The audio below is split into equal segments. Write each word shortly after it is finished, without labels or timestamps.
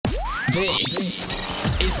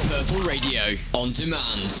This is Purple Radio on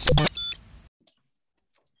demand.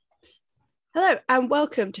 Hello and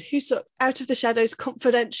welcome to Who Sought Out of the Shadows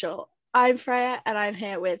Confidential. I'm Freya and I'm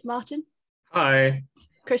here with Martin. Hi.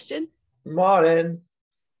 Christian. Martin.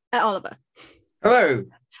 And Oliver. Hello.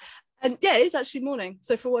 And yeah, it is actually morning.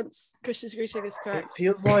 So for once, Christian's greeting is correct. It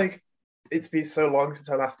feels like it's been so long since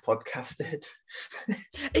I last podcasted.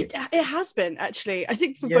 It has been, actually. I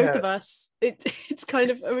think for both of us, it's kind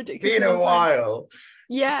of a ridiculous Been a while.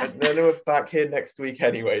 Yeah. And then we're back here next week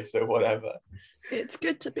anyway, so whatever. It's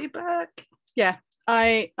good to be back. Yeah,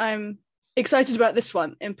 I'm excited about this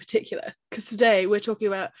one in particular, because today we're talking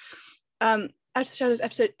about Out of the Shadows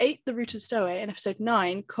episode 8, The Root and Stowaway, and episode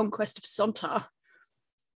 9, Conquest of Sontar.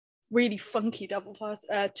 Really funky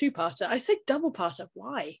two-parter. I say double-parter,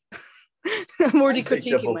 why? I'm already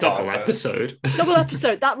critiquing myself. Double episode. Double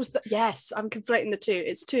episode. That was yes. I'm conflating the two.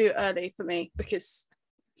 It's too early for me because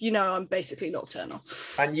I'm basically nocturnal.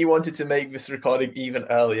 And you wanted to make this recording even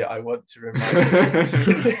earlier. I want to remind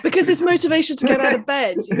you. Because it's motivation to get out of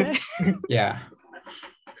bed. Yeah.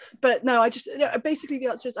 But no, basically the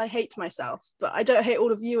answer is I hate myself, but I don't hate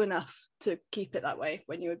all of you enough to keep it that way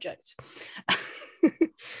when you object.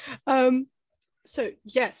 So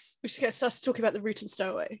yes, we should get started talking about The Root and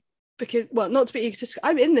Stowaway. Because, well, not to be egotistical,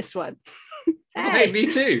 I'm in this one. Hey, me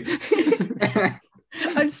too.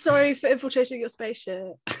 I'm sorry for infiltrating your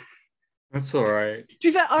spaceship. That's all right. To be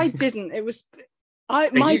fair, I didn't. It was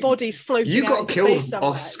my body's floating. You got out killed in space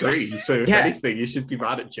off screen, so if anything, you should be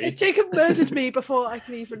mad at Jacob. Jacob murdered me before I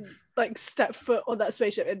can even step foot on that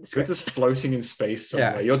spaceship in the script. You're just floating in space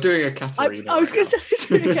somewhere. Yeah. You're doing a Katarina. I was going to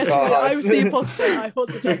say doing a Katarina. I was the imposter. I was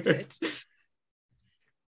the target.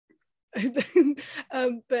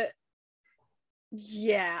 But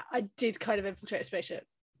yeah, I did kind of infiltrate a spaceship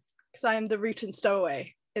because I am the Root and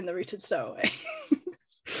Stowaway in The Root and Stowaway.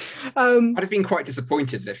 I'd have been quite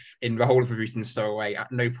disappointed if in the whole of A Root and Stowaway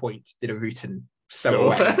at no point did a Root and stow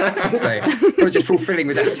away. So we're just fulfilling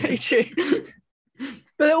with destiny. True.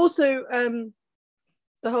 But also the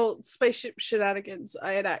whole spaceship shenanigans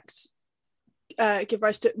I enact give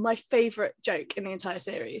rise to my favourite joke in the entire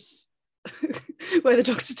series. Where the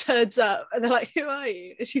doctor turns up and they're like, "Who are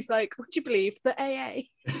you?" And she's like, "What do you believe? The AA."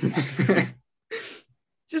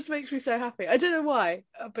 Just makes me so happy. I don't know why,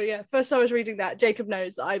 but yeah, first I was reading that, Jacob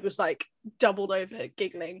knows that I was doubled over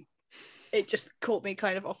giggling. It just caught me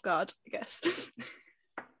kind of off guard, I guess.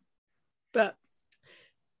 But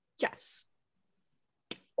yes.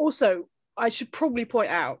 Also, I should probably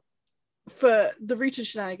point out for the Root and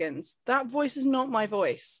shenanigans, that voice is not my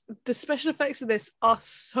voice. The special effects of this are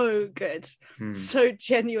so good, so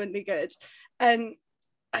genuinely good, and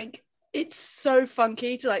it's so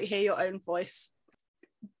funky to hear your own voice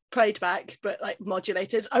played back, but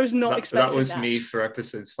modulated. I was not expecting that. That was me for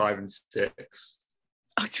episodes 5 and 6.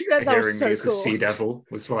 That Hearing was so me as cool. a Sea Devil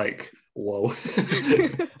was whoa,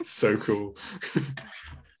 so cool.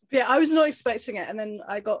 Yeah, I was not expecting it, and then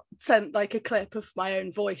I got sent a clip of my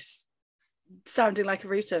own voice sounding like a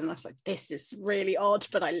Rutan, and I was like, this is really odd,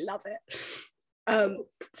 but I love it. So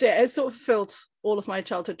yeah, it sort of fulfilled all of my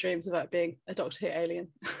childhood dreams about being a Doctor Who alien.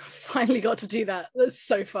 I finally got to do that. That's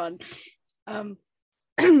so fun. So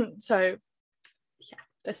yeah,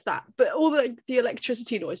 there's that. But all the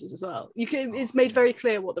electricity noises as well. It's made very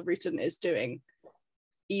clear what the Rutan is doing,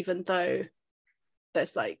 even though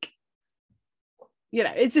there's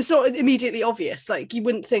it's just not immediately obvious. You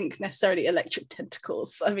wouldn't think necessarily electric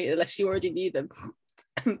tentacles. I mean, unless you already knew them.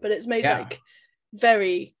 But it's made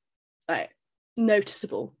very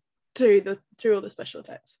noticeable through all the special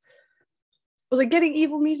effects. Also, getting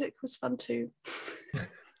evil music was fun too.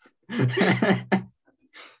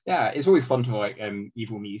 Yeah, it's always fun to like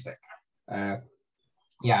evil music.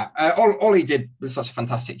 Ollie did such a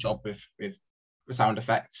fantastic job with the sound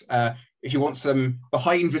effects. If you want some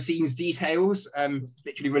behind the scenes details,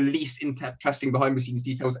 literally the least interesting behind the scenes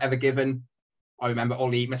details ever given, I remember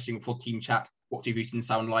Ollie messaging for team chat, what do Rutans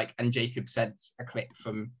sound like? And Jacob sent a clip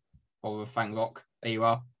from Horror of Fang Rock. There you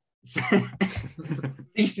are.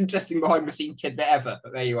 Least interesting behind the scenes tidbit ever,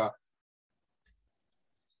 but there you are.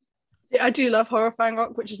 Yeah, I do love Horror of Fang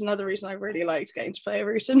Rock, which is another reason I really liked getting to play a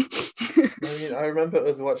Rutan. I remember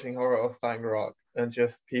us watching Horror of Fang Rock and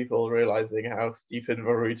just people realizing how stupid the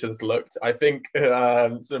Rutans looked. I think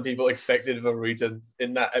some people expected the Rutans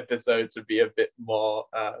in that episode to be a bit more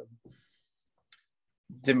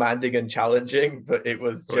demanding and challenging, but it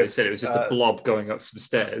was just... They said it was just a blob going up some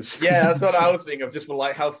stairs. Yeah, that's what I was thinking of, just the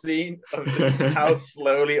lighthouse scene, of just how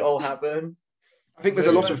slowly it all happened. I think there's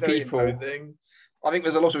a lot of people... Imposing. I think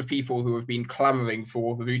there's a lot of people who have been clamouring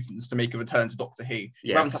for the Rutons to make a return to Doctor Who. Yes.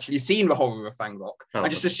 Who haven't actually seen the horror of Fangrok. Oh. I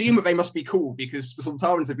just assume that they must be cool because the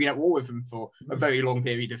Sontarans have been at war with them for a very long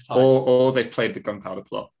period of time. Or they played the Gunpowder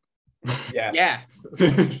Plot. Yeah. Yeah.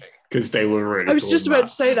 Because they were really I was cool just in about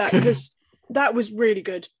to say that because that was really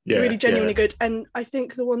good, Yeah, really genuinely yeah. good. And I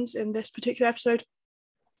think the ones in this particular episode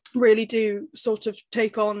really do sort of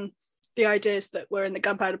take on the ideas that were in the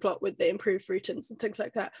Gunpowder Plot with the improved Rutons and things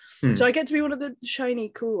like that. Hmm. So I get to be one of the shiny,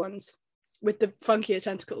 cool ones with the funkier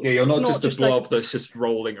tentacles. Yeah, you're It's not just a like- blob that's just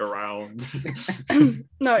rolling around.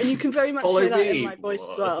 No, and you can very much Follow hear that in me. my voice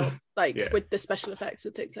as well, like Yeah. with the special effects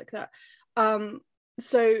and things like that.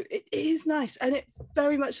 So it is nice, and it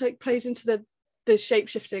very much like plays into the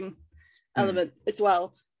shape-shifting element as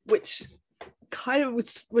well, which kind of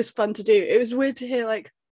was fun to do. It was weird to hear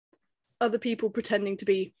like other people pretending to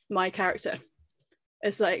be my character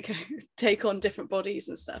as like take on different bodies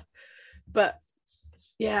and stuff. But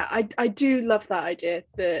yeah, I do love that idea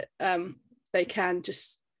that they can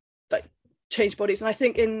just like change bodies. And I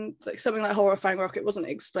think in like something like Horror of Fangrok, it wasn't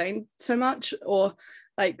explained so much or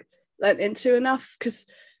like lent into enough, because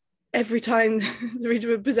every time the reader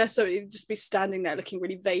would possess somebody, they'd just be standing there looking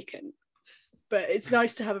really vacant. But it's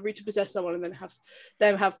nice to have a reader possess someone and then have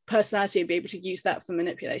them have personality and be able to use that for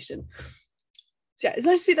manipulation. So yeah, it's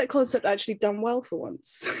nice to see that concept actually done well for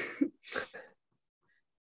once.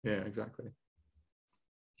 Yeah, exactly.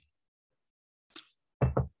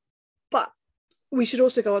 But we should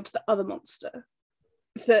also go on to the other monster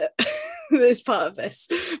that is part of this,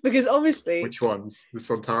 because obviously Which ones? The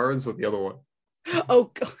Sontarans or the other one?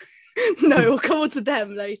 oh God. No, we'll come on to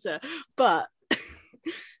them later. But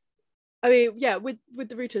I mean, yeah, with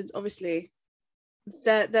the Rutons, obviously,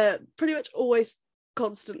 they're pretty much always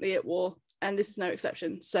constantly at war, and this is no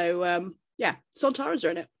exception. So yeah, Sontarans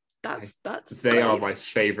are in it. That's They great. are my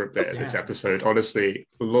favourite bit of this Yeah. episode. Honestly,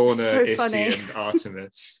 Lorna, So Issy, funny. and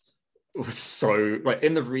Artemis was so, like,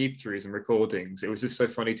 in the read-throughs and recordings, it was just so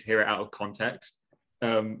funny to hear it out of context.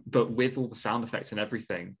 But with all the sound effects and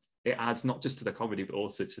everything, it adds not just to the comedy, but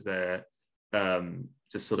also to their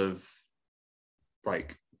just sort of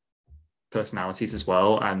like personalities as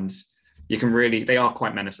well. And you can really, they are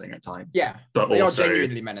quite menacing at times. Yeah, But they also are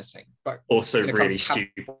genuinely menacing. But also when it really comes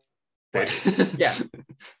to stupid. Yeah.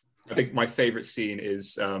 I think my favorite scene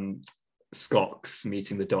is Skox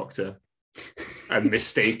meeting the Doctor and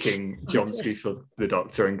mistaking Johnsky for the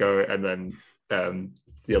Doctor and then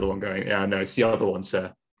the other one going, yeah, no, it's the other one,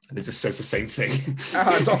 sir. And it just says the same thing.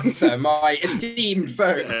 Doctor, my esteemed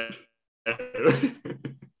foe.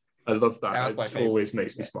 I love that. That was my It favourite. always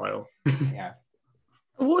makes me smile. Yeah.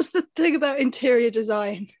 What was the thing about interior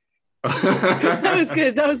design? That was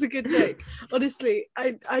good. That was a good joke. Honestly,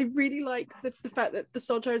 I really like the fact that the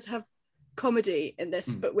Sontarans have comedy in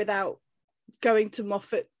this, but without going to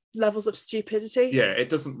Moffat levels of stupidity. Yeah, it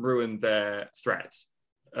doesn't ruin their threat.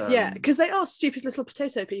 Yeah, because they are stupid little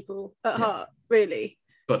potato people at heart, really.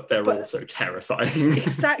 But they're but- also terrifying.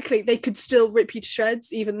 Exactly. They could still rip you to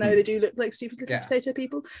shreds, even though they do look like stupid little Yeah. potato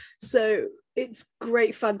people. So it's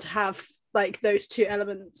great fun to have like those two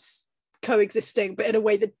elements coexisting, but in a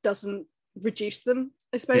way that doesn't reduce them,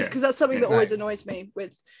 I suppose, Yeah. because that's something Yeah. that always annoys me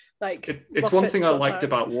with like It's one Moffat's thing I liked Sontarans.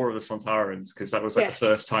 about War of the Sontarans, because that was like Yes. the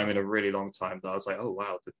first time in a really long time that I was like, oh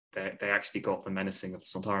wow, they actually got the menacing of the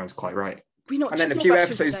Sontarans quite right. We not And then a not few back to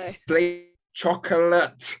episodes today. later,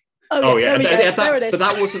 chocolate. Oh yeah, there we go. yeah, There it is. but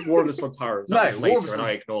that wasn't War of the Sontarans. That No, was War of later, the and I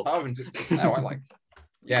ignored that. Oh, no, I liked it.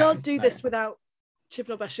 Yeah, Can't do no. this without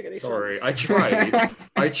Chibnall bashing at these Sorry, ones. I tried.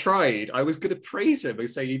 I tried. I was going to praise him and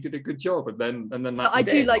say he did a good job, and then that. I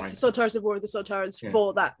do did like mine. the Sontarans of War of the Sontarans Yeah.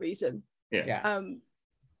 for that reason. Yeah.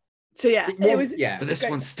 So yeah, it was. Yeah. But this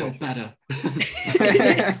Great. one's still better.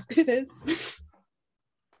 It is.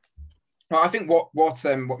 Well, I think what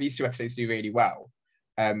these two episodes do really well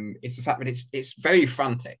is the fact that it's very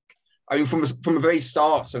frantic. I mean, from the very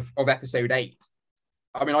start of episode 8,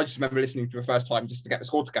 I mean, I just remember listening to the first time just to get the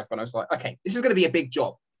score together, and I was like, okay, this is going to be a big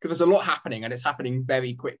job because there's a lot happening and it's happening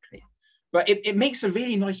very quickly. But it makes a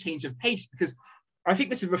really nice change of pace, because I think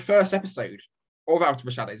this is the first episode of Out of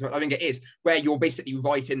the Shadows, I think it is, where you're basically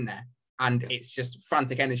right in there and it's just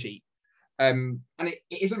frantic energy. And it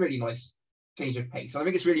is a really nice change of pace. I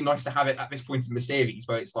think it's really nice to have it at this point in the series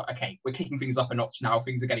where it's like, okay, we're kicking things up a notch now,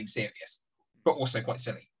 things are getting serious, but also quite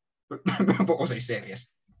silly, but also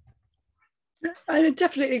serious. I mean,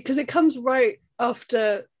 definitely, because it comes right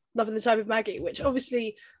after Love in the Time of Maggie, which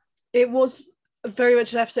obviously it was very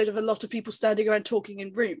much an episode of a lot of people standing around talking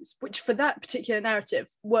in rooms, which for that particular narrative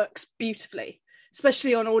works beautifully,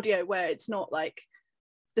 especially on audio where it's not like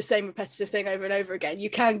the same repetitive thing over and over again. You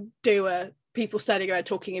can do a people standing around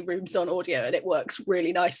talking in rooms on audio, and it works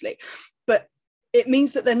really nicely. But it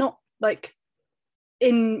means that they're not like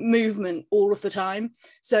in movement all of the time.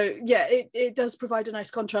 So yeah, it does provide a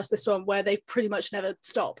nice contrast, this one, where they pretty much never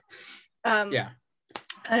stop.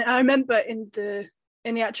 I remember in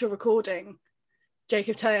the actual recording,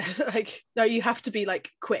 Jacob telling like, no, you have to be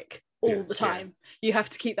like quick all the time. You have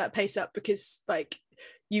to keep that pace up, because like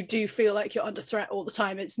you do feel like you're under threat all the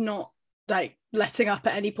time. It's not like letting up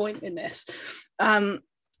at any point in this.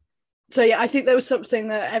 So yeah, I think there was something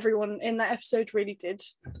that everyone in that episode really did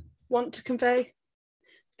want to convey,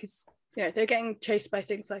 because they're getting chased by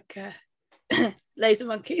things like laser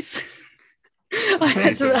monkeys. I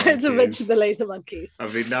had to mention the laser monkeys. I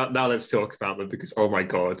mean, now let's talk about them, because oh my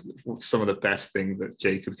god, some of the best things that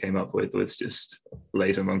Jacob came up with was just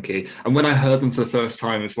laser monkey. And when I heard them for the first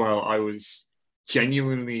time as well, I was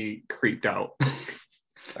genuinely creeped out.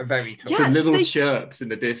 Very cool. The little chirps in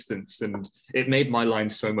the distance, and it made my line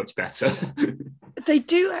so much better. They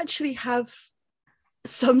do actually have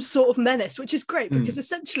some sort of menace, which is great, because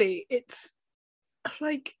essentially it's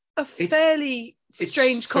like a fairly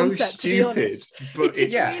strange concept, stupid, to be honest. But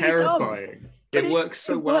it's really terrifying. But it works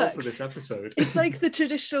so well for this episode. It's like the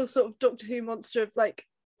traditional sort of Doctor Who monster of like,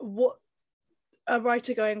 what a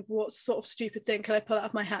writer going, what sort of stupid thing can I pull out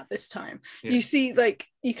of my hat this time? You see, like,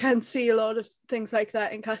 you can see a lot of things like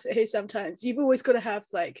that in Classic Who sometimes. You've always got to have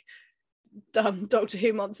like dumb Doctor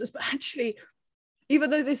Who monsters, but actually, even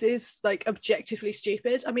though this is like objectively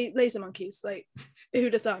stupid, I mean, laser monkeys, like,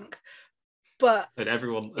 who'd have thunk? But and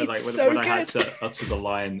everyone, like, I when had to utter the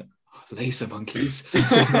line, laser monkeys,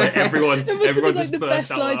 like, everyone just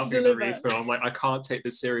burst out laughing the refill. I'm like, I can't take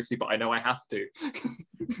this seriously, but I know I have to.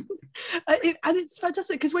 And it's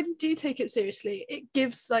fantastic, because when you do take it seriously, it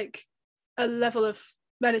gives like a level of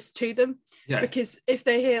menace to them. Because if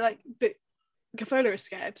they hear like the Cafola is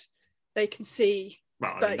scared, they can see.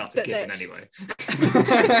 Well, I mean, that's a given anyway.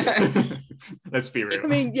 Let's be real. I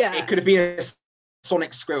mean, yeah, it could have been a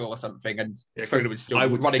sonic squirrel or something, and Cafola would still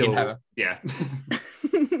running in terror. Yeah.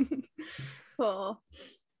 Oh,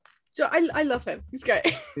 so I love him. He's great.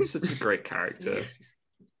 He's such a great character.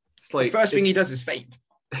 It's like the first thing he does is faint.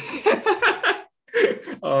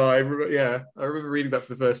 I remember reading that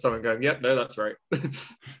for the first time and going, yep, no, that's right.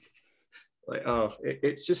 Like,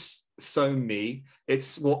 it's just so me.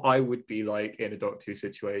 It's what I would be like in a Doctor Who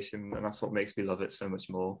situation, and that's what makes me love it so much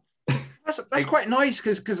more. That's quite nice,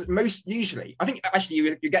 because most usually, I think actually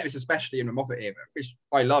you get this especially in the Moffat era, which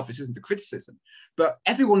I love. This isn't a criticism, but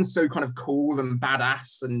everyone's so kind of cool and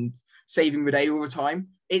badass and saving the day all the time.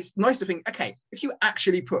 It's nice to think, okay, if you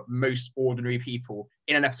actually put most ordinary people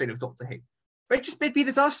in an episode of Doctor Who, they'd be a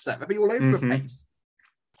disaster. They'd be all over the place.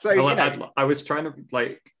 So I was trying to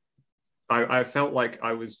like, I felt like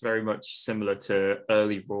I was very much similar to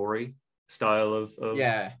early Rory style of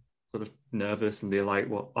sort of nervous and be like,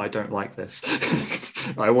 well, I don't like this.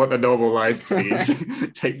 I want a normal life, please.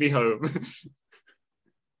 Take me home.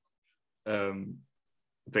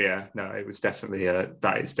 But yeah, no, it was definitely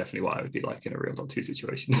that is definitely what I would be like in a real Doctor Who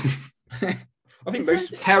situation. I think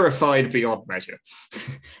most terrified beyond measure.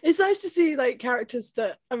 It's nice to see like characters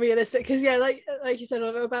that are realistic, because like you said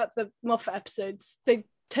about the Moffat episodes, they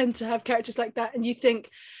tend to have characters like that, and you think,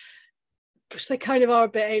 gosh, they kind of are a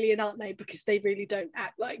bit alien, aren't they? Because they really don't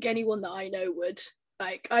act like anyone that I know would.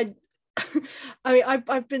 Like I mean,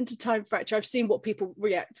 I've been to Time Fracture. I've seen what people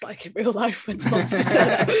react like in real life when the monsters turn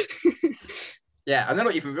up. Yeah, and they're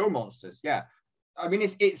not even real monsters. Yeah, I mean,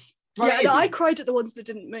 it's I cried at the ones that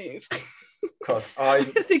didn't move. Because I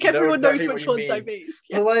think everyone knows which ones I mean.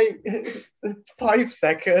 Yeah. Like, it's 5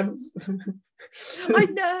 seconds. I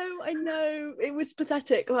know. It was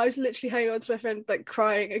pathetic. I was literally hanging on to my friend, like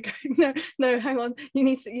crying and going, no, hang on. You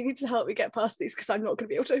need to help me get past these, because I'm not going to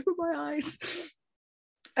be able to open my eyes.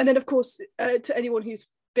 And then, of course, to anyone who's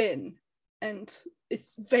been and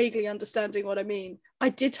it's vaguely understanding what I mean, I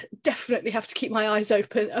did definitely have to keep my eyes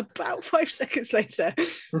open about 5 seconds later.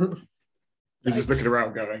 You're just looking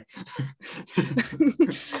around going,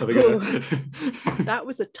 that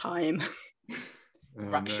was a time.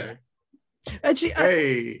 Fracture. No. Actually,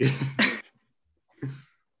 hey.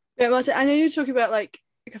 Yeah, Martin, I know you're talking about like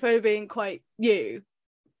Cafola being quite you.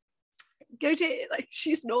 Goji, like,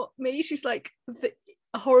 she's not me. She's like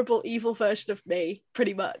a horrible, evil version of me,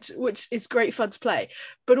 pretty much, which is great fun to play.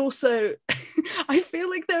 But also, I feel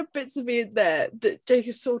like there are bits of me in there that Jake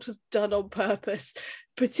has sort of done on purpose,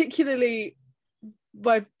 particularly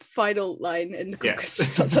my final line in the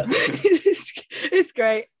Yes. It's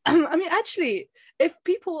great. I mean, actually, if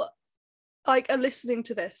people like are listening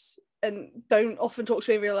to this and don't often talk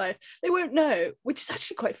to me in real life, they won't know, which is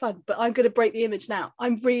actually quite fun. But I'm going to break the image now.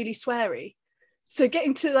 I'm really sweary. So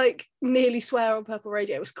getting to like nearly swear on Purple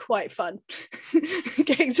Radio was quite fun.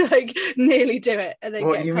 Getting to like nearly do it and then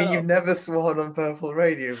What, get you cut mean off. you've never sworn on Purple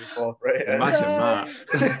Radio before, right? Imagine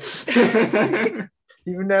that.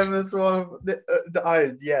 You've never sworn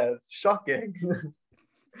yes, shocking.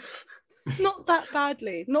 Not that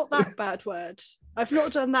badly. Not that bad word. I've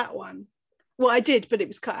not done that one. Well, I did, but it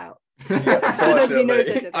was cut out. So nobody knows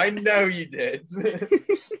I did it. I know you did.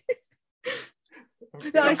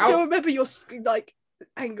 No, I still remember your like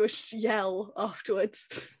anguished yell afterwards.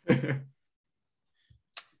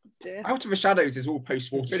 Dear. Out of the Shadows is all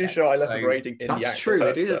post-water. Pretty sure I left a rating in the That's actual true.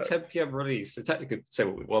 It is a episode. 10 p.m. release, so technically we could say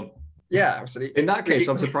what we want. Yeah, absolutely. In that case,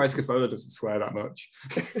 I'm surprised Cafola doesn't swear that much.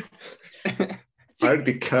 I would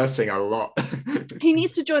be cursing a lot. He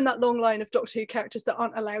needs to join that long line of Doctor Who characters that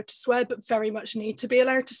aren't allowed to swear, but very much need to be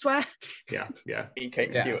allowed to swear. Yeah.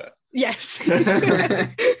 E.K. Stewart. Yes.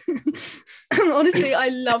 Honestly, I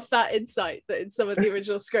love that insight that in some of the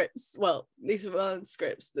original scripts, well, Lisa Marlin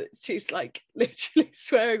scripts, that she's like literally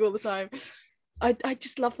swearing all the time. I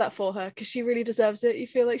just love that for her because she really deserves it. You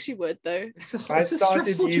feel like she would, though. I've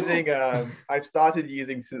started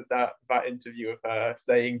using since that interview of her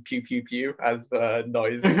saying pew pew pew as the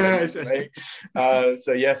noise.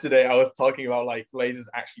 So yesterday I was talking about like lasers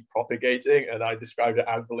actually propagating, and I described it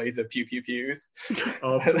as the laser pew pew pews.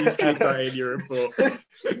 Oh, please keep that in your report.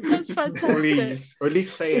 That's fantastic. Please, or at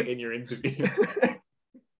least say it in your interview.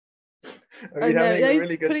 I know, having a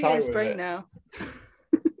really good putting it time in his with brain it. now.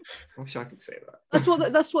 I wish I could say that.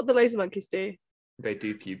 That's what the laser monkeys do. They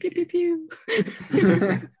do pew Pew pew pew.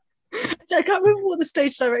 pew. I can't remember what the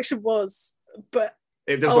stage direction was, but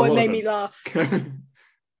It made me laugh.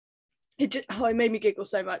 It made me giggle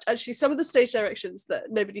so much. Actually, some of the stage directions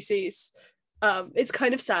that nobody sees, it's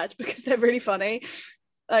kind of sad because they're really funny.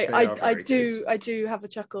 I do have a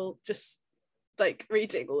chuckle just like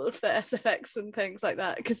reading all of the SFX and things like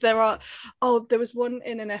that, because there was one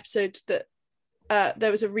in an episode that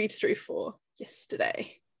there was a read through for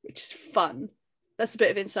yesterday, which is fun. That's a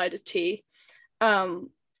bit of insider tea.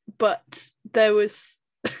 But there was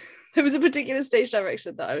a particular stage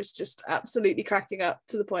direction that I was just absolutely cracking up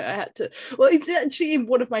to the point I had to. Well, it's actually in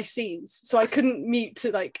one of my scenes, so I couldn't mute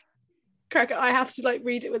to like crack it. I have to like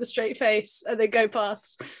read it with a straight face and then go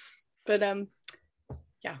past. But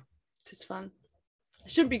yeah, it's fun. I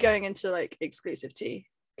shouldn't be going into like exclusive tea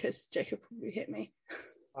because Jacob probably hit me.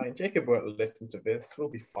 Fine, Jacob won't listen to this. We'll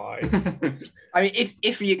be fine. I mean,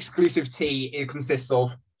 if the exclusive tea it consists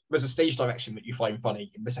of there's a stage direction that you find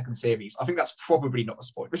funny in the second series, I think that's probably not a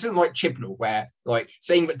spoiler. This isn't like Chibnall, where like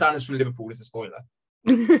saying that Dan is from Liverpool is a spoiler.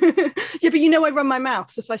 Yeah, but you know I run my mouth,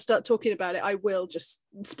 so if I start talking about it, I will just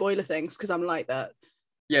spoiler things because I'm like that.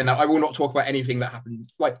 Yeah, no, I will not talk about anything that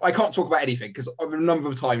happened. Like, I can't talk about anything because a number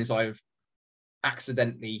of times I've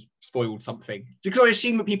accidentally spoiled something because I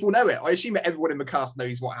assume that people know it. I assume that everyone in the cast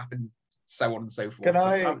knows what happens, so on and so forth. Can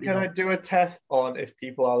I do a test on if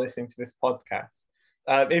people are listening to this podcast?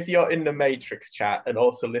 If you're in the Matrix chat and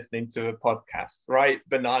also listening to a podcast, write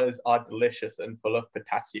 "bananas are delicious and full of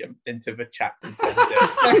potassium" into the chat and send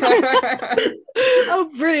it. Oh,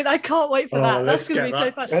 brilliant! I can't wait for that. That's going to be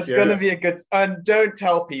so fun. That's going to be a good. And don't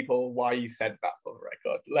tell people why you said that for the record.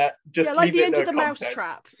 Just like the end of the context.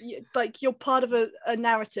 mousetrap. Like you're part of a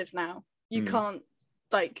narrative now. You can't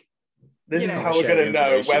like. This is know. how we're going to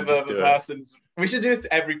know Share whether information, the person's. We should do this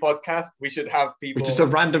every podcast. We should have people. Just a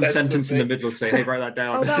random send sentence in the something. middle say, hey, write that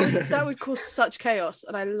down. Oh, that would cause such chaos,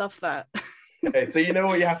 and I love that. Okay, so you know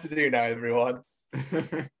what you have to do now, everyone.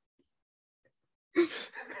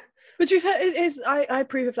 But you've heard, it is. I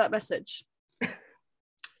approve of that message.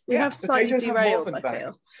 We have slightly potatoes have more derailed. than I that.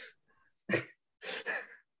 feel.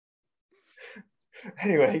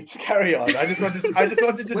 Anyway, to carry on. I just wanted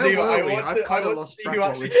to Where do. were I we? want I've to kinda see lost who track what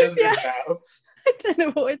actually we- does this now. I don't know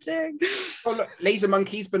what we're doing. Oh, look, laser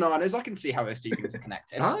monkeys, bananas. I can see how those two things are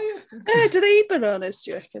connected. Oh, yeah. Yeah, do they eat bananas?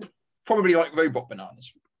 Do you reckon? Probably like robot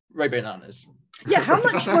bananas. Robananas. Yeah. How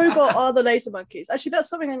much robot are the laser monkeys? Actually, that's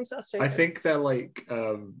something I need to ask you. I think they're like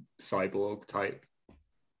cyborg type.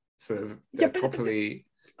 So Yeah, they're but- properly.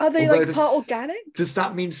 Are they although like the- part organic? Does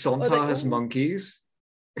that mean they Sontar has all- monkeys?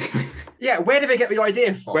 Yeah, where did they get the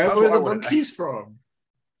idea from? Where That's were what I the wanna know. monkeys from?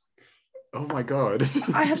 Oh my god.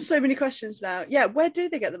 I have so many questions now. Yeah, where do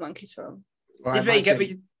they get the monkeys from? Well, If they get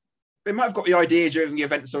imagine- they might have got the idea during the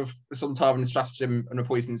events of the Sontar and Stratagem and a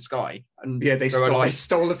Poisoned Sky. And Yeah, they were stole, like,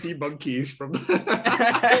 stole a few monkeys from.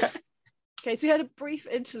 Okay, so we had a brief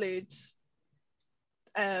interlude.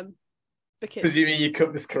 Because Presuming you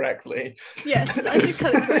cut this correctly. yes, I did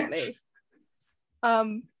cut it correctly.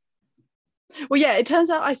 Well, yeah, it turns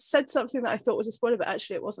out I said something that I thought was a spoiler, but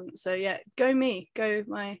actually it wasn't. So yeah, go me, go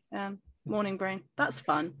my Morning brain. That's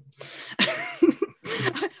fun.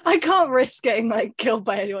 I can't risk getting like killed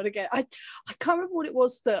by anyone again. I can't remember what it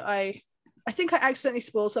was that I think I accidentally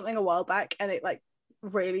spoiled something a while back, and it like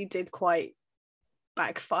really did quite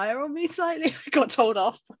backfire on me slightly. I got told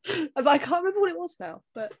off, but I can't remember what it was now.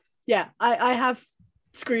 But yeah, I have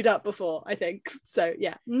screwed up before, I think. So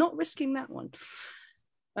yeah, not risking that one.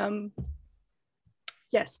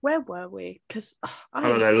 Yes, where were we? Because I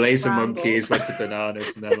don't know, laser monkeys went to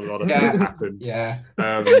bananas and then a lot of things happened. Yeah.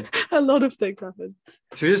 A lot of things happened.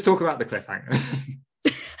 Should we just talk about the cliffhanger?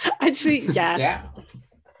 Actually, yeah. Yeah.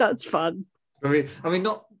 That's fun. I mean,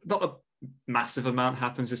 not a massive amount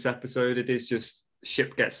happens this episode. It is just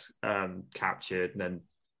ship gets captured and then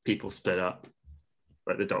people split up.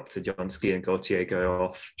 Like the Doctor, Johnsky and Gautier go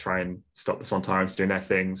off, try and stop the Sontarans doing their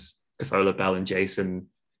things. Cafola, Bell and Jason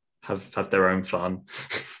have their own fun.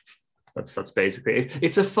 that's basically it.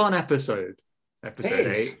 It's a fun episode.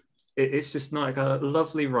 Episode 8. It's just like a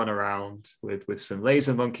lovely run around with some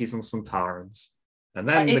laser monkeys and some Sontarans. And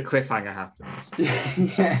then the cliffhanger happens.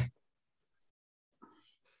 Yeah.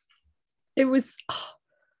 It was,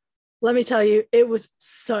 let me tell you, it was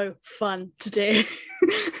so fun to do.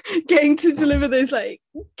 Getting to deliver those like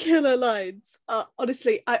killer lines.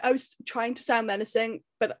 Honestly, I was trying to sound menacing,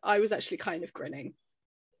 but I was actually kind of grinning.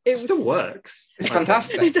 It still works. It's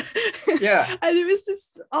fantastic. Yeah. And it was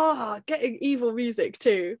just, getting evil music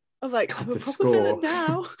too. I'm like, I'm a proper villain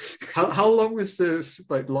now. How long was the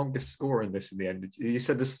like longest score in this in the end? You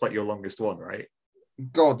said this was like your longest one, right?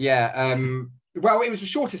 God, yeah. Well, it was the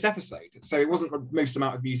shortest episode, so it wasn't the most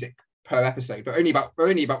amount of music per episode, but only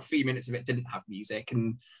about 3 minutes of it didn't have music.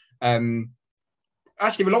 And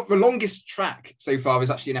actually, the longest track so far is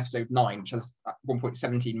actually in episode 9, which has at 1 point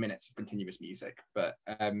 17 minutes of continuous music. But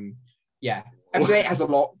yeah, episode 8 has a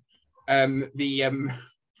lot. The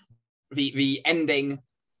ending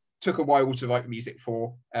took a while to write the music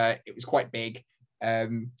for. It was quite big.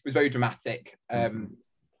 It was very dramatic.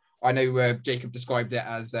 I know Jacob described it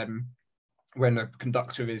as when the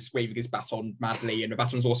conductor is waving his baton madly and the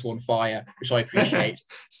baton's also on fire, which I appreciate.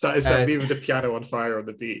 Is that me with the piano on fire on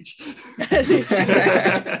the beach?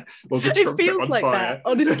 It feels like fire. That,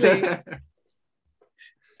 honestly.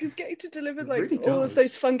 Because getting to deliver like really all of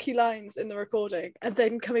those funky lines in the recording and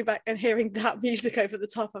then coming back and hearing that music over the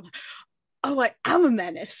top, I'm like, oh, I am a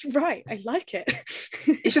menace. Right, I like it.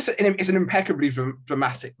 It's just it's an impeccably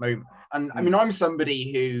dramatic moment. And I mean, I'm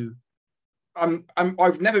somebody who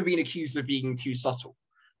I've never been accused of being too subtle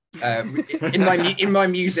in my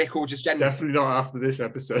music or just generally. Definitely not after this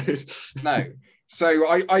episode. No. So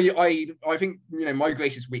I think, you know, my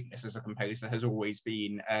greatest weakness as a composer has always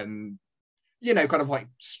been you know, kind of like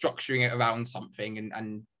structuring it around something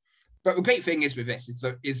but the great thing is with this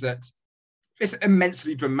is that this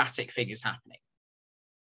immensely dramatic thing is happening,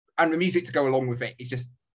 and the music to go along with it is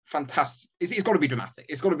just fantastic. It's got to be dramatic.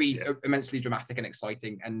 It's got to be immensely dramatic and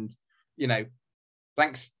exciting. And you know,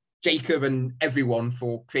 thanks Jacob and everyone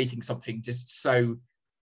for creating something just so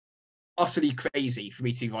utterly crazy for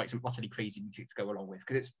me to write some utterly crazy music to go along with,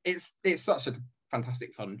 because it's such a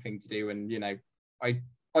fantastic fun thing to do. And you know,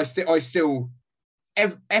 I still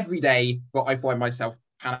every day that I find myself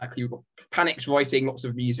panicked writing lots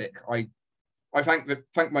of music, I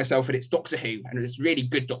thank myself that it's Doctor Who, and it's really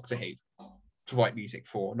good Doctor Who to write music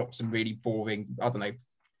for, not some really boring, I don't know,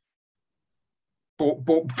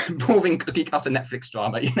 boring cookie cutter Netflix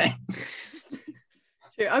drama, you know.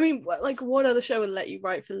 True. I mean, like, what other show would let you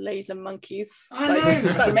write for laser monkeys? I know,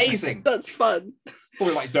 that's amazing. That's fun.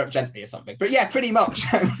 Probably like Dirk Gently or something, but yeah, pretty much.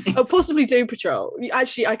 Oh, possibly Doom Patrol.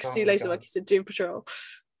 Actually, I could see laser monkeys in Doom Patrol.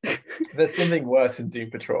 There's something worse than Doom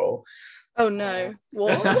Patrol. Oh no!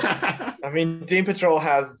 What? I mean, Doom Patrol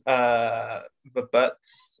has the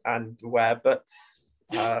butts and were butts.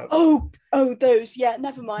 Oh, those. Yeah,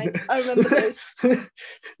 never mind. I remember those.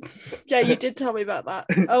 Yeah, you did tell me about that.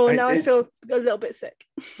 Oh, now I feel a little bit sick.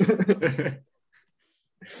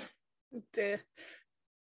 Oh dear.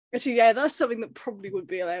 Actually, yeah, that's something that probably would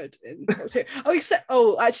be allowed in Doctor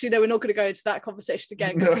Who. Actually, no, we're not going to go into that conversation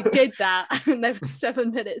again, because we did that and there was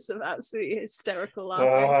 7 minutes of absolutely hysterical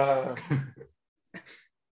laughing.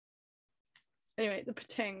 Anyway, the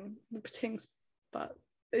Pating's butt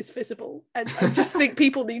is visible, and I just think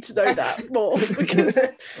people need to know that more, because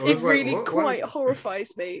it really quite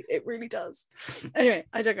horrifies me. It really does. Anyway,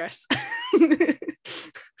 I digress. We're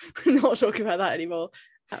not talking about that anymore.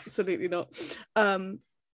 Absolutely not.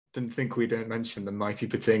 Didn't think we don't mention the mighty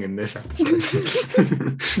Pating in this episode.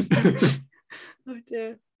 Oh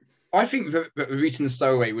dear. I think that Rutan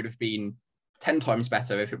Stowaway would have been 10 times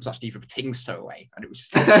better if it was actually the Pating Stowaway, and it was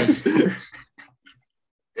just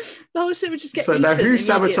The whole shit would just get So eaten now who immediately.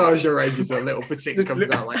 sabotaged your engines? A little batik comes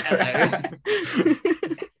out like, hello.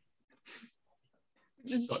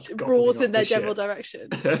 Just Starts gobbling roars up in their the general ship. direction.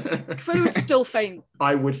 Cthulhu would still faint.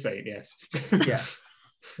 I would faint, yes. Yeah.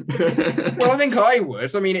 Well, I think I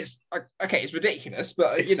would. I mean, it's okay. It's ridiculous,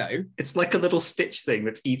 but It's like a little Stitch thing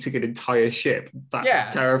that's eating an entire ship. That's Yeah.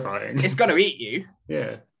 terrifying. it's going to eat you.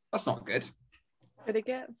 Yeah. That's not good. Gonna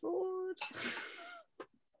get bored.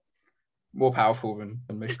 More powerful than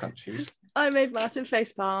most countries. I made Martin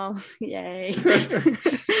facepalm. Yay.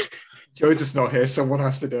 Joseph's not here. Someone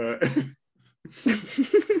has to do it.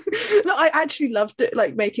 No, I actually loved it,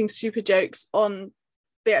 like making stupid jokes on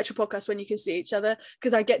the actual podcast when you can see each other,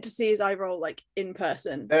 because I get to see his eye roll like in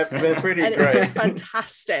person. They're pretty And great. it's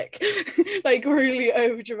fantastic. Like really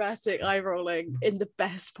over dramatic eye rolling in the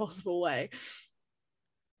best possible way.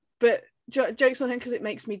 But jokes on him because it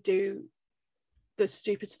makes me do the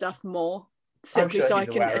stupid stuff more, simply sure so I he's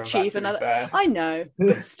can aware of that, achieve to be another. fair. I know,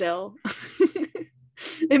 but still.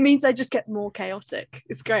 It means I just get more chaotic.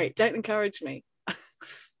 It's great. Don't encourage me.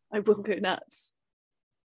 I will go nuts.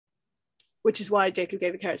 Which is why Jacob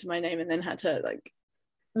gave a character my name and then had to like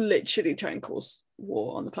literally try and cause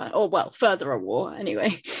war on the planet. Or well, further a war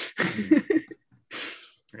anyway.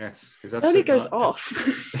 Yes. Because It only goes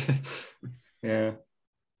off. Yeah.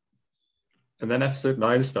 And then episode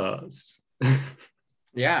 9 starts.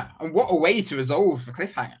 Yeah, and what a way to resolve the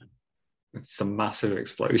cliffhanger. It's a massive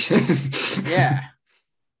explosion. Yeah.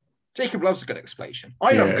 Jacob loves a good explosion.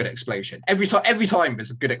 I love a Yeah. good explosion. Every time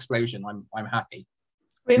there's a good explosion, I'm happy.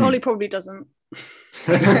 I mean, Ollie probably doesn't.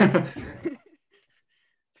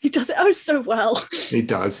 He does it so well. He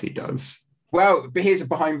does. Well, but here's a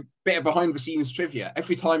bit of behind the scenes trivia.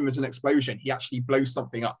 Every time there's an explosion, he actually blows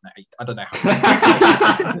something up. Now, I don't know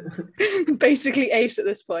how. Basically ace at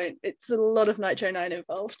this point. It's a lot of Nitro 9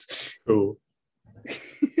 involved. Cool.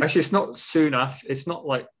 Actually, it's not soon after. It's not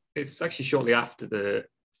like, it's actually shortly after the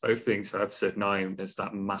opening to episode 9. There's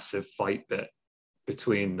that massive fight bit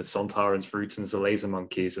between the Sontarans, Rutans, the Laser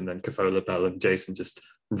Monkeys, and then Cafola Bell and Jason just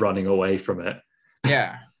running away from it.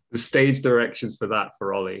 Yeah. The stage directions for that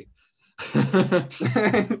for Ollie.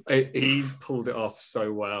 He pulled it off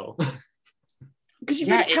so well. Because you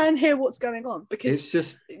Yeah, really can hear what's going on. Because It's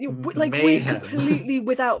just like we're mayhem. completely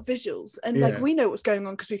without visuals, and Yeah. like we know what's going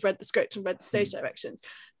on because we've read the script and read the stage directions,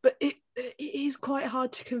 but it is quite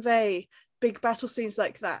hard to convey big battle scenes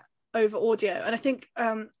like that over audio. And I think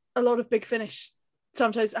a lot of Big Finish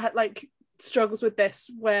sometimes like struggles with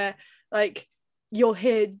this, where like you'll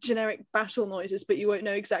hear generic battle noises but you won't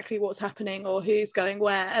know exactly what's happening or who's going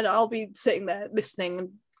where, and I'll be sitting there listening and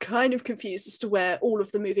kind of confused as to where all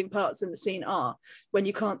of the moving parts in the scene are when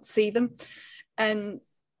you can't see them. And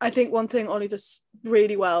I think one thing Ollie does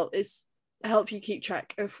really well is help you keep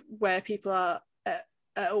track of where people are at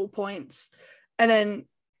all points. And then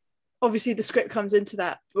obviously the script comes into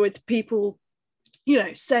that with people,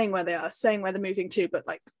 saying where they are, saying where they're moving to, but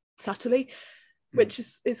like subtly, which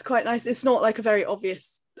is it's quite nice. It's not like a very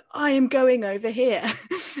obvious, I am going over here.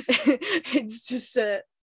 It's just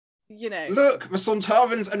Look, the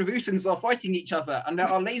Sontarans and Rutans are fighting each other, and there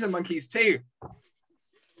are laser monkeys too.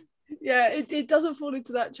 Yeah, it doesn't fall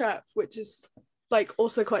into that trap, which is like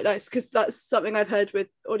also quite nice, because that's something I've heard with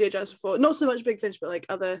audio dramas before. Not so much Big Finish, but like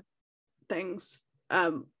other things,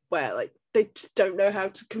 where like they just don't know how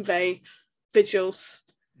to convey visuals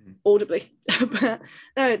audibly. But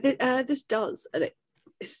no, this does, and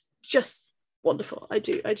it's just wonderful. I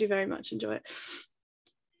do very much enjoy it.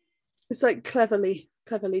 It's like cleverly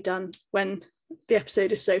done when the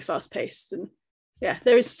episode is so fast paced, and yeah,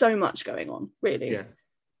 there is so much going on, really. Yeah.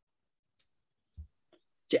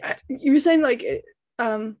 You were saying like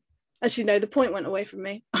actually no, the point went away from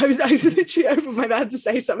me. I literally opened my mouth to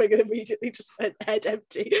say something and immediately just went head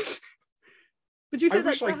empty. But do you think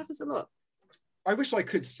that happens a lot? I wish I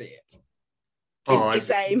could see it. It's the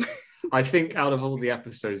same. I think out of all the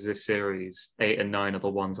episodes of this series, 8 and 9 are the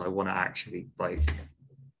ones I want to actually like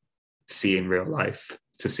see in real life,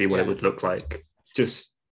 to see what it would look like,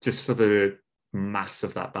 just for the mass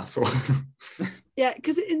of that battle. Yeah,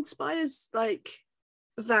 because it inspires like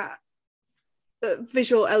that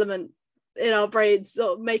visual element in our brains,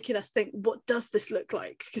 sort of making us think, what does this look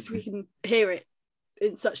like? Because we can hear it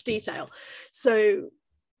in such detail. So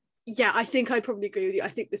yeah, I think I probably agree with you. I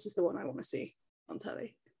think this is the one I want to see on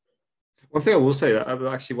telly. One thing I will say, that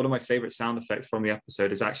actually one of my favorite sound effects from the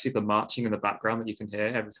episode is actually the marching in the background that you can hear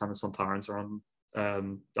every time the Sontarans are on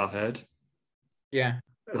are heard. Yeah,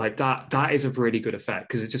 like that is a really good effect,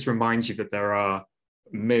 because it just reminds you that there are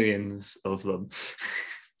millions of them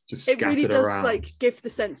just it scattered really does around. like give the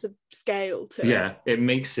sense of scale to it. Yeah, it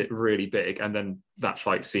makes it really big, and then that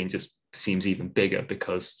fight scene just seems even bigger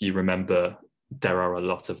because you remember there are a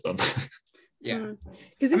lot of them. Yeah.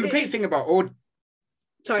 Because And the great thing about audio,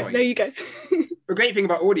 sorry, no, you go. the great thing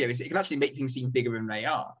about audio is it can actually make things seem bigger than they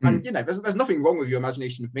are. And you know, there's nothing wrong with your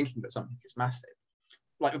imagination of thinking that something is massive.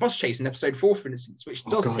 Like the bus chase in episode 4, for instance, which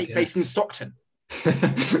does take place in Stockton.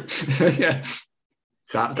 Yeah.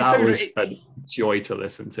 That was a joy to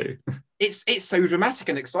listen to. It's so dramatic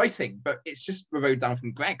and exciting, but it's just the road down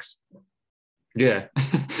from Greg's. Yeah.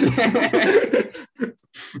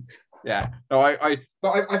 Yeah. No, I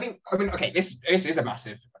think, I mean, okay, this is a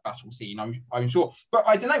massive battle scene, I'm sure. But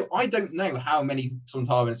I don't know how many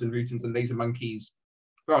Sontarans and Rutans and laser monkeys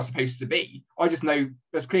there are supposed to be. I just know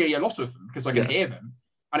there's clearly a lot of them because I can hear them,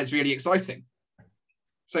 and it's really exciting.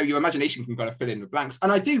 So your imagination can kind of fill in the blanks.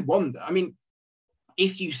 And I do wonder, I mean,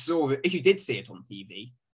 if you did see it on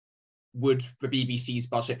TV, would the BBC's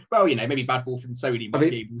budget, well, you know, maybe Bad Wolf and Sony might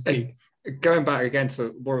be able to. Going back again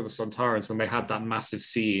to War of the Sontarans, when they had that massive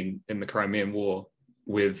scene in the Crimean War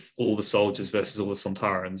with all the soldiers versus all the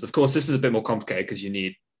Sontarans. Of course, this is a bit more complicated because you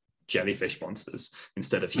need jellyfish monsters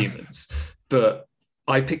instead of humans. But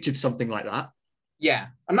I pictured something like that. Yeah,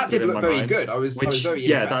 and that did look very good. I was very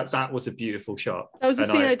impressed. that was a beautiful shot. That was a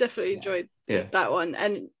scene I definitely enjoyed. Yeah. That one,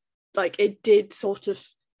 and like it did sort of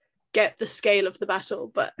get the scale of the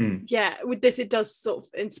battle, but yeah, with this it does sort of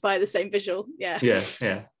inspire the same visual. Yeah.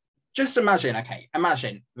 Just imagine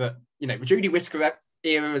that, you know, the Jodie Whittaker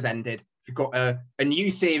era has ended. You've got a new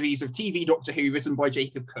series of TV Doctor Who written by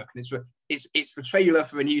Jacob Cook, and it's the trailer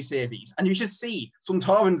for a new series, and you just see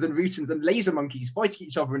Sontarans and Rutans and laser monkeys fighting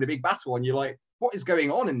each other in a big battle, and you're like, what is going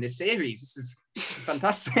on in this series? This is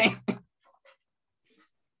fantastic.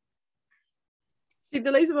 See,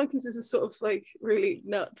 the laser monkeys is a sort of like really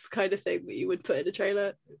nuts kind of thing that you would put in a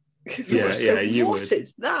trailer. You would. What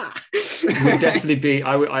is that? It would definitely be.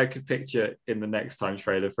 I could picture in the next time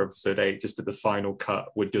trailer for episode 8, just at the final cut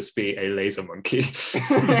would just be a laser monkey.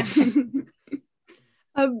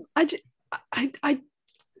 I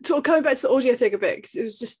sort of coming back to the audio thing a bit,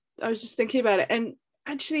 because I was just thinking about it, and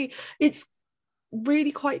actually it's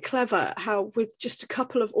really quite clever how with just a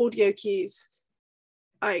couple of audio cues,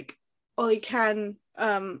 like Ollie can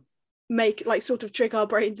make like sort of trick our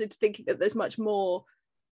brains into thinking that there's much more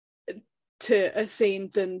to a scene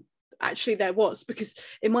than actually there was, because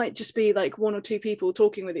it might just be like one or two people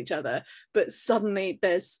talking with each other, but suddenly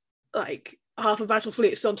there's like half a battle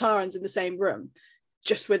fleet of Sontarans in the same room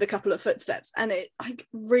just with a couple of footsteps, and it like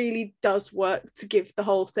really does work to give the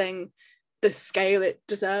whole thing the scale it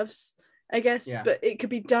deserves, I guess. But it could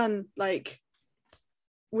be done like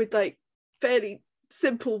with like fairly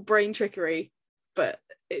simple brain trickery, but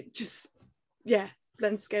it just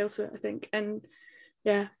lends scale to it, I think. And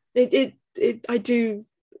I do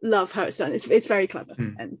love how it's done. It's very clever,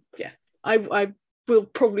 and I will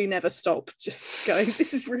probably never stop just going,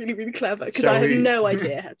 this is really, really clever, because I have no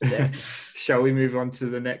idea how to do it. Shall we move on to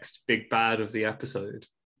the next big bad of the episode?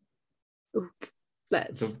 Ooh,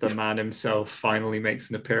 let's. The man himself finally makes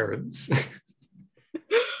an appearance.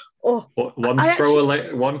 One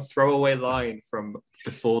throwaway line from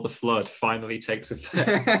Before the Flood finally takes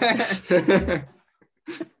effect.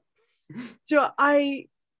 Sure, I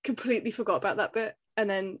completely forgot about that bit, and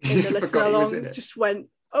then in the listen along just went,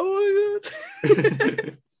 oh my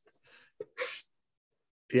god.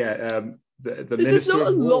 There's not a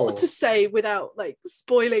lot to say without like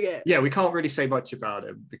spoiling it. Yeah, we can't really say much about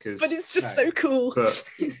him because, but it's just so cool. But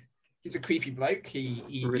he's a creepy bloke.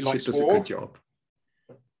 He Richard does a good job.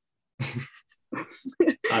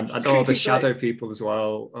 and the shadow people as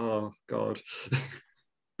well. Oh god.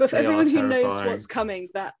 But for everyone who knows what's coming,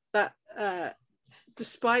 that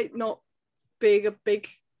despite not being a big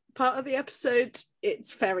part of the episode,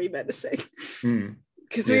 it's very menacing.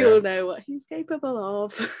 Because we all know what he's capable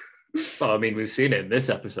of. Well, I mean, we've seen it in this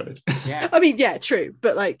episode. Yeah. I mean, yeah, true.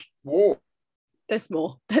 But like, war. There's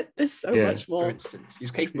more. There's so much more. For instance,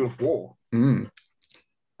 he's capable of war.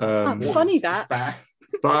 Funny that.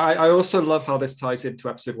 But I also love how this ties into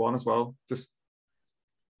episode 1 as well. Just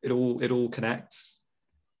it all connects.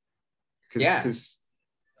 Because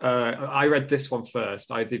I read this one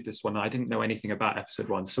first. I did this one. I didn't know anything about episode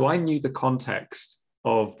 1, so I knew the context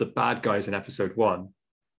of the bad guys in episode 1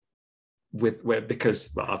 because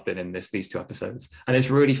I've been in these 2 episodes, and it's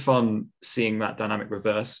really fun seeing that dynamic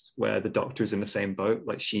reverse where the Doctor is in the same boat.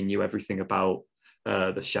 Like, she knew everything about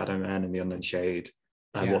the Shadow Man and the Unknown Shade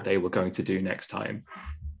and what they were going to do next time,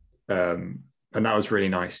 and that was really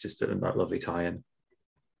nice. Just that lovely tie-in.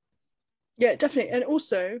 Yeah, definitely. And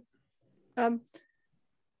also,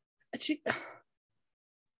 actually,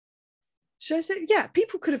 Should I say? Yeah,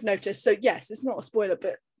 people could have noticed. So yes, it's not a spoiler,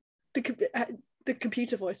 but the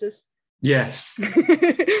computer voices. Yes.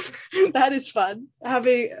 That is fun.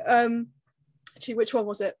 Having actually, which one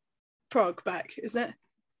was it? Prague back, isn't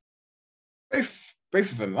it?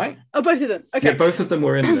 Both of them, right? Oh, both of them. Okay. Yeah, both of them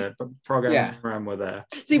were in there, but Prague and Yeah. Ram were there.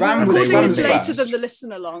 See, Ram we're was- recording Ram this was later first. than the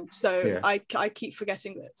listen along, so Yeah. I keep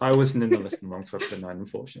forgetting this. I wasn't in the listen along to episode 9,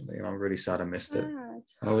 unfortunately. I'm really sad I missed it. Sad.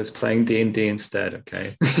 I was playing D&D instead,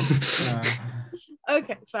 okay?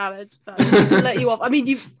 Okay, valid. I'll let you off. I mean,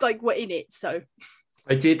 you like were in it, so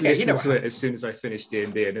I did Yeah, you listen know what to it happens. as soon as I finished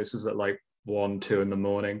D&D, and this was at like 1, 2 in the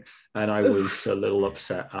morning, and I was a little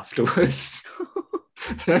upset afterwards.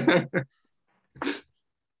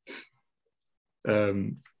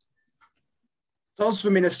 Does the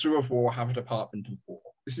Minister of War have a Department of War?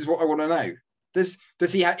 This is what I want to know. Does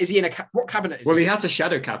he is he in a what cabinet is well, he? he has a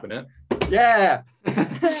shadow cabinet. Yeah.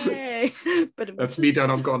 hey. But That's me done.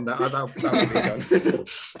 I'm gone now. That would be done.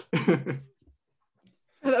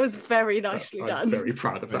 That was very nicely I'm done. very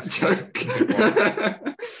proud of that That's joke.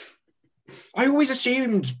 I always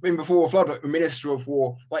assumed in Before Flood, like the Minister of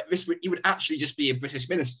War, like this, he would actually just be a British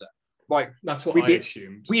minister. Like That's what We'd I be-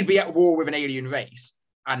 assumed. we'd be at war with an alien race,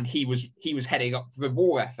 and he was heading up the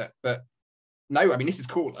war effort. But no, I mean this is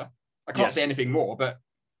cooler. I can't say Yes. anything more. But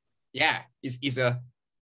yeah, he's a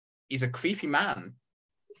creepy man,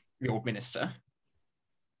 the old minister.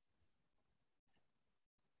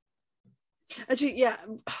 Actually, yeah.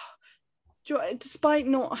 Despite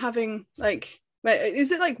not having like, wait,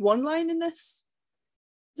 is it like one line in this?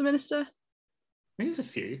 The minister? I think there's a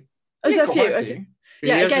few. Oh, is there a He's few? got quite Okay. He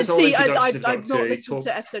Yeah, has again, his whole see, introduction I've to not Doctor. listened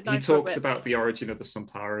to episode 9 He for a talks bit. about the origin of the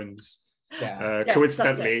Sontarans. Yeah. Yes,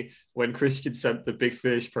 Coincidentally, when Christian sent the Big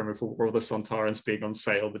Fish promo for War of the Sontarans being on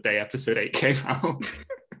sale the day episode 8 came out,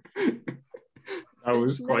 that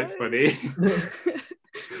was quite Nice. funny.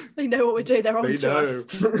 They know what we're doing. They're on They to know. us.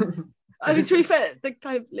 I mean, to be fair, they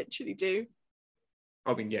kind of literally do.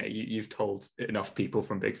 I mean, yeah, you've told enough people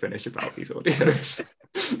from Big Finish about these audios.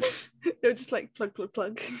 They're just like plug.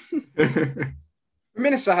 The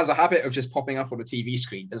minister has a habit of just popping up on the TV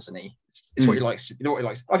screen, doesn't he? It's what he likes. You know what he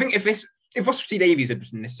likes. I think if Ross T Davies had been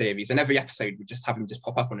in this series, then every episode would just have him just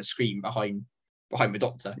pop up on a screen behind the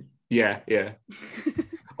Doctor. Yeah.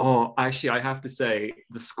 Oh, actually, I have to say,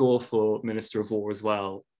 the score for Minister of War as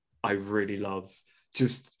well, I really love.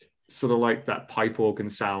 Just sort of like that pipe organ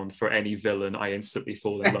sound for any villain, I instantly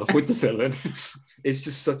fall in love with the villain. It's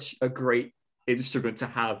just such a great instrument to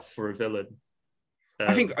have for a villain.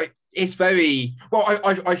 I think it's very well.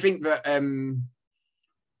 I think that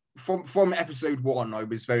from episode 1, I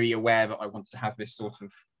was very aware that I wanted to have this sort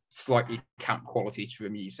of slightly camp quality to the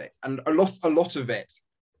music, and a lot of it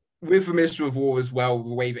with the Minister of War as well.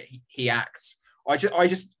 The way that he acts, I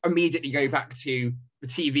just immediately go back to the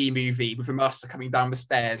TV movie with the master coming down the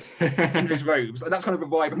stairs in his robes, and that's kind of a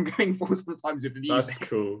vibe I'm going for sometimes with the music. That's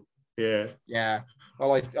cool. Yeah. Yeah, I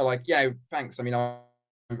like. Yeah, thanks. I mean, I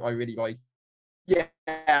really like. Yeah.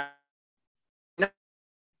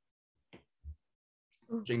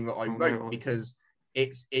 Thing that I wrote because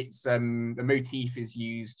it's the motif is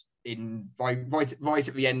used in right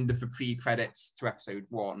at the end of the pre-credits to episode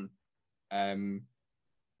 1,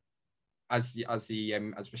 as the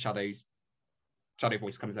shadow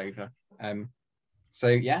voice comes over. So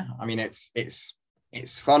yeah, I mean it's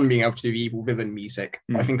fun being able to do evil villain music.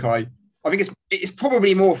 I think it's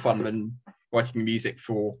probably more fun than writing music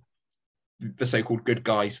for the so-called good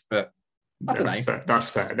guys, but I don't know. That's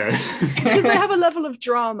fair. No. Because they have a level of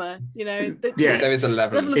drama, you know. that Yeah. just- There is a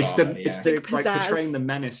level of It's drama, the Big like pizzazz. portraying the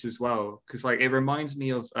menace as well, because like it reminds me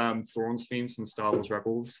of Thrawn's theme from Star Wars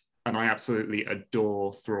Rebels, and I absolutely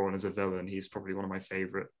adore Thrawn as a villain. He's probably one of my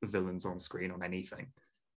favorite villains on screen on anything,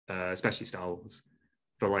 especially Star Wars.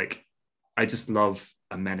 But like, I just love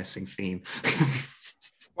a menacing theme.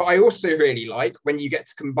 But I also really like when you get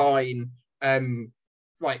to combine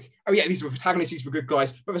like, oh yeah, these are protagonists, these were good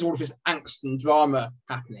guys, but there's all of this angst and drama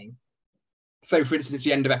happening. So, for instance,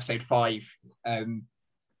 the end of episode 5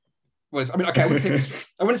 was, I mean, okay, I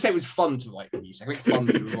wouldn't say it was fun to write the music. I think fun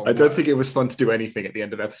was the wrong I don't word. think it was fun to do anything at the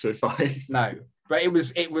end of episode 5. No, but it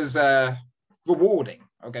was rewarding.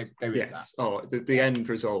 I'll go with Yes. Oh, the end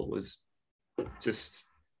result was just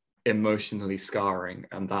emotionally scarring,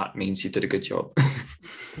 and that means you did a good job.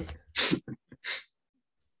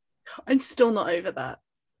 I'm still not over that.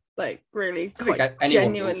 Like, really, I think quite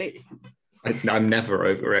anyone will genuinely. I'm never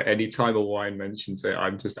over it. Anytime a wine mentions it,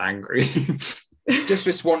 I'm just angry.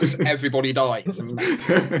 Just once everybody dies. I mean,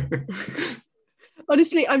 that's,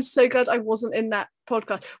 Honestly, I'm so glad I wasn't in that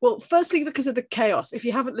podcast. Well, firstly, because of the chaos. If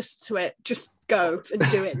you haven't listened to it, just go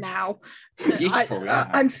and do it now.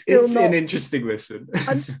 I'm still It's not. an interesting listen.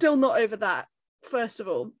 I'm still not over that. First of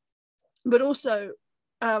all, but also,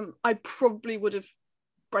 I probably would have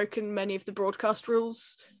broken many of the broadcast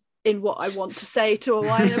rules in what I want to say to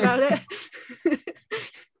Hawaiian about it.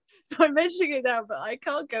 So I'm mentioning it now, but I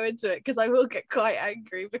can't go into it because I will get quite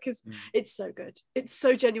angry because it's so good. It's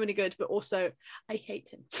so genuinely good, but also I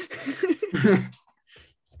hate him.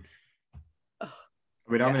 I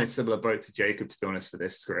mean, I'm in a similar boat to Jacob, to be honest, for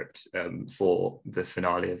this script, for the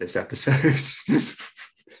finale of this episode.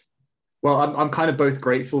 Well, I'm kind of both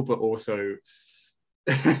grateful, but also...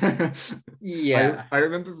 Yeah. I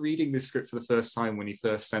remember reading this script for the first time when he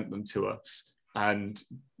first sent them to us, and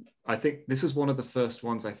I think this was one of the first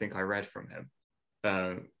ones I think I read from him.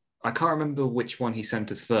 I can't remember which one he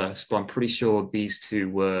sent us first, but I'm pretty sure these two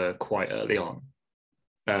were quite early on,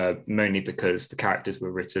 mainly because the characters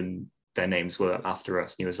were written, their names were after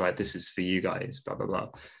us, and he was like, this is for you guys, blah, blah, blah.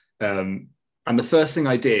 And the first thing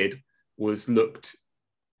I did was looked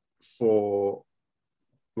for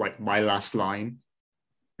like my last line,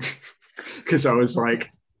 because I was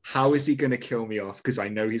like, how is he going to kill me off? Because I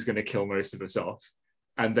know he's going to kill most of us off.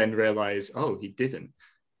 And then realize, oh, he didn't.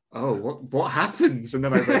 Oh, what happens? And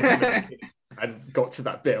then I read and got to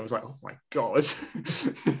that bit. I was like, oh my God.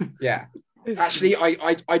 Yeah. Actually, I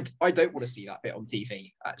don't want to see that bit on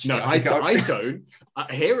TV. Actually, No, I don't.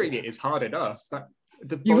 Hearing it is hard enough.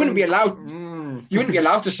 You wouldn't be allowed. You wouldn't be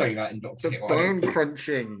allowed to show that in Doctor The Who. bone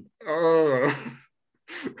crunching. Oh.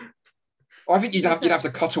 I think you'd have to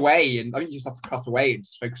cut away, and I think you just have to cut away and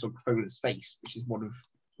just focus on Fowler's face, which is one of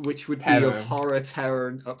Which would terror. be of horror, terror,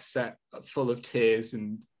 and upset, full of tears,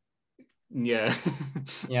 and yeah.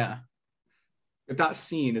 Yeah. That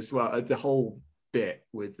scene as well, the whole bit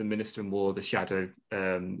with the Minister and War, the Shadows,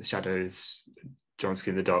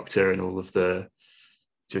 Johnsky, the Doctor, and all of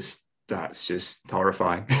that's just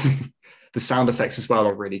horrifying. The sound effects as well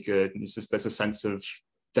are really good, and there's a sense of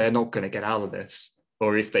they're not going to get out of this,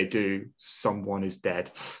 or if they do, someone is dead.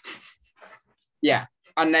 Yeah.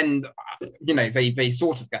 And then, they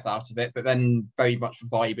sort of get out of it, but then very much the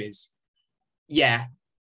vibe is, yeah,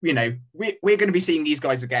 we're going to be seeing these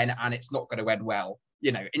guys again, and it's not going to end well.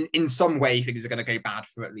 In some way, things are going to go bad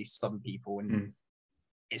for at least some people, and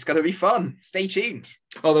it's going to be fun. Stay tuned.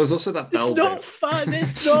 Oh, there was also that bell It's bit. not fun.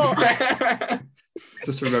 It's not.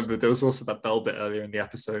 Just remember, there was also that bell bit earlier in the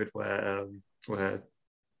episode where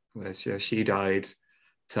she died,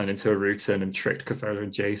 turned into a Rutan, and tricked Cafola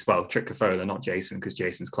and Jason. Well, tricked Cafola, not Jason, because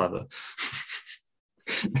Jason's clever.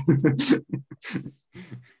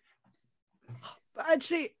 But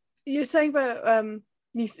actually, you're saying about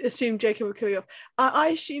you assumed Jacob would kill you off. I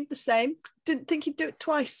assumed the same. Didn't think he'd do it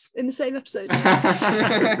twice in the same episode.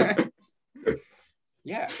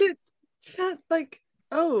 Yeah. Like,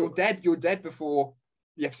 oh, You're dead before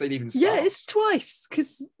the episode even starts. yeah, it's twice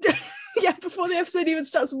because before the episode even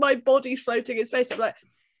starts, my body's floating in space. I'm like,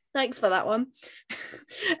 thanks for that one.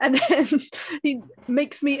 And then he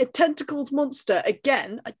makes me a tentacled monster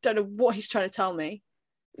again. I don't know what he's trying to tell me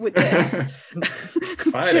with this.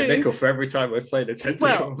 I had a nickel for every time I played a tentacle.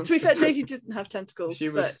 Well, to be fair, Daisy didn't have tentacles. She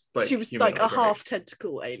was but she was human like a upgrade. half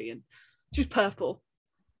tentacle alien. She was purple.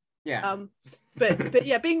 Yeah. But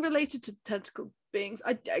yeah, being related to tentacle beings,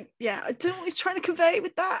 I don't know what he's trying to convey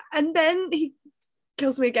with that. And then he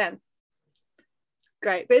kills me again.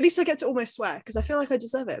 Great, but at least I get to almost swear because I feel like I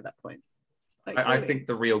deserve it at that point. Like, I really. think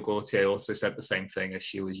the real Gautier also said the same thing as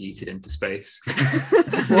she was yeeted into space.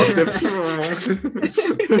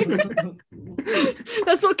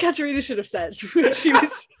 That's what Katerina should have said when she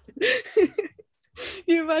was.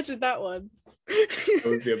 You imagine that one? That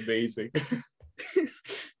would be amazing.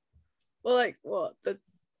 Well, like what, the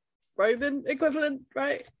Roman equivalent,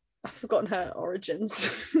 right? I've forgotten her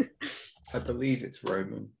origins. I believe it's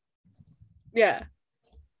Roman. Yeah.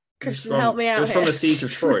 Christian, help me out. It was here. from the siege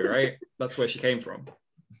of Troy, right? That's where she came from.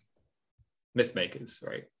 Mythmakers,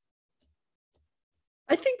 right?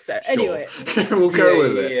 I think so. Sure. Anyway, We'll go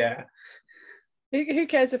with it. Yeah. who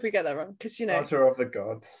cares if we get that wrong? Because Daughter of the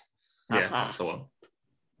gods. Yeah, Aha. that's the one.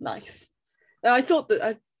 Nice. No, I thought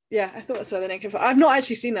that. I thought that's where the name came from. I've not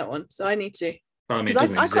actually seen that one, so I need to. I mean, it 'Cause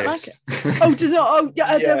doesn't I quite like exist. Oh, does not? Oh,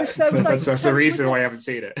 yeah. Yeah. There was like that's the reason why I haven't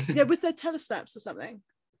seen it. Yeah, was there telesnaps or something?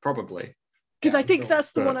 Probably. Because Yeah, I think sure.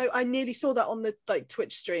 that's the But- one I nearly saw that on the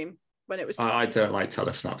Twitch stream when it was. I don't like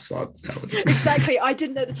telesnaps, so Exactly. I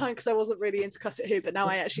didn't at the time because I wasn't really into Classic Who, but now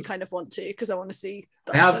I actually kind of want to because I want to see.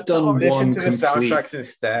 I have done origin. one Listen to the complete- soundtracks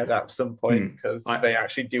instead at some point because I- they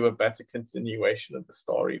actually do a better continuation of the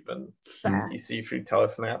story than Fair. you see through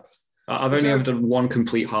telesnaps. I've only ever done one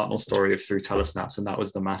complete Hartnell story through Telesnaps, and that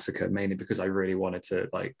was The Massacre, mainly because I really wanted to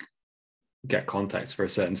like get context for a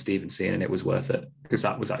certain Stephen scene, and it was worth it because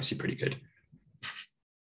that was actually pretty good.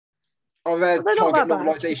 Are there They're not target that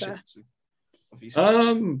bad, to be novelizations?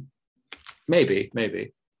 Obviously.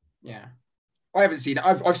 Maybe. Yeah, I haven't seen it.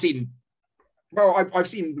 I've seen. Well, I've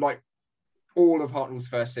seen like all of Hartnell's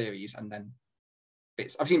first series, and then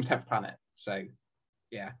bits. I've seen 10th Planet, so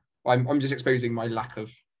yeah. I'm just exposing my lack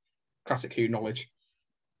of classic Who knowledge.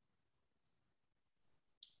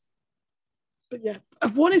 But yeah,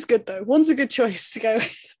 one is good though. One's a good choice to go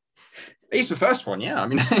with. At least the first one, yeah. I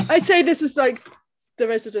mean, I'd say this is like the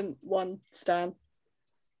Resident One stan.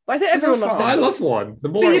 But I think everyone loves it. I love one. The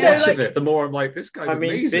more But, I you know, watch like- of it, the more I'm like, this guy's I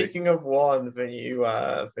mean, amazing. speaking of one, the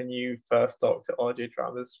new first Doctor audio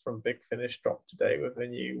dramas from Big Finish dropped today with a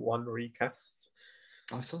new one recast.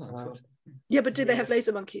 I saw that. Wow. Yeah, but do they have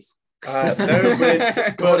laser monkeys? No,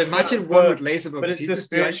 but God, imagine one with laser but bullets. it's He'd a just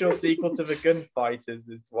be like, spiritual sequel to the Gunfighters,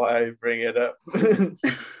 is why I bring it up.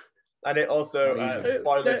 And it also, Amazing.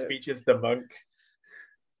 spoilers, No. features the monk.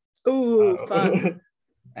 Ooh, Wow. fun.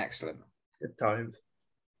 excellent. Good times.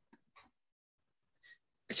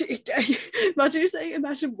 Imagine you saying,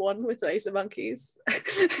 imagine one with laser monkeys.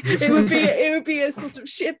 it would be a sort of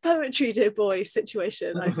sheer poetry, dear boy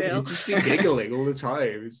situation, I feel. He'd just be giggling all the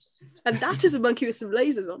time. And that is a monkey with some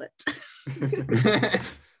lasers on it.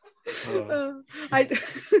 Oh.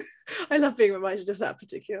 I love being reminded of that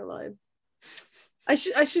particular line. I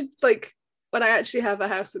should like, when I actually have a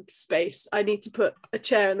house with space, I need to put a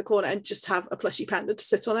chair in the corner and just have a plushy panda to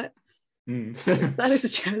sit on it. Mm. That is a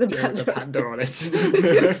chair with a Yeah, panda. the panda on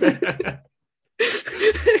it.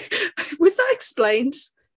 Was that explained?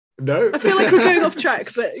 No. I feel like we're going off track,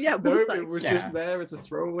 but yeah, what No, was that? it was Yeah. just there as a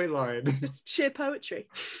throwaway line. Just sheer poetry.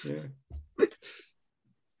 Yeah.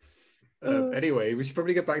 Anyway, we should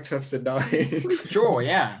probably get back to episode 9. Sure,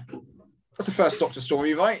 yeah. That's the first Doctor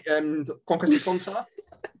story, right? Conquest of Sontar.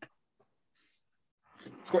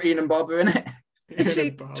 It's got Ian and Barbara in it.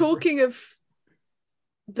 Actually, talking of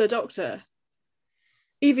the Doctor,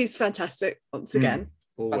 Evie's fantastic once again.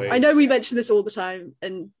 Always. I know we mention this all the time,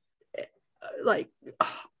 and like,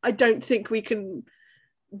 I don't think we can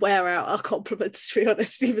wear out our compliments, to be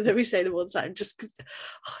honest, even though we say them all the time, just because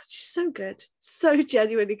she's so good, so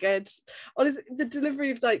genuinely good. Honestly, the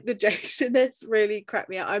delivery of like the jokes in this really cracked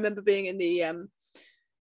me out. I remember being in the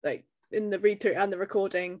like in the read through and the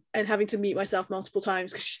recording and having to mute myself multiple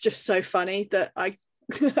times because she's just so funny that I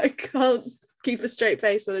can't keep a straight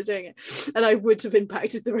face when I'm doing it, and I would have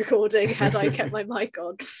impacted the recording had I kept my mic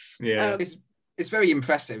on. Yeah. It's very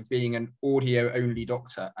impressive being an audio only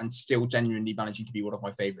Doctor and still genuinely managing to be one of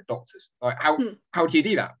my favorite Doctors. Like, how do you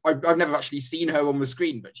do that? I've never actually seen her on the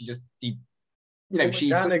screen, but she's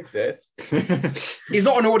Dan exists. he's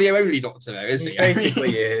not an audio only Doctor though, is he? He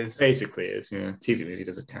basically is. Basically is, yeah. TV movie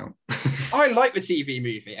doesn't count. I like the TV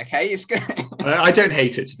movie, okay? It's good. I don't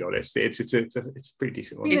hate it, to be honest. It's a pretty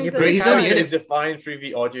decent one. He's- But he's only in is it. defined through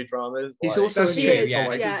the audio dramas. He's like- also That's in true, it. yeah. for,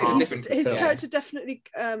 like, Yeah, half different his film. character definitely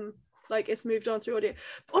like it's moved on through audio.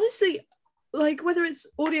 But honestly, like whether it's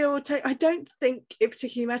audio or tape, I don't think it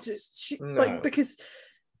particularly matters. No. Like, because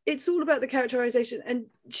it's all about the characterization, and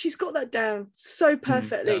she's got that down so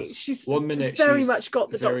perfectly. does. She's 1 minute very she's much got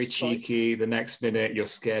the very Doctor's cheeky. The next minute you're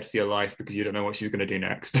scared for your life because you don't know what she's going to do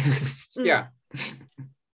next. voice. Yeah.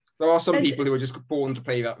 There are some And- people who are just born to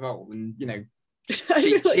play that role, and I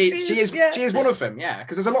she feel like is yeah. she is one of them, yeah.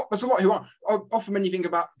 Because there's a lot who are often when you think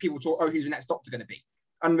about people talk, oh, who's the next Doctor going to be,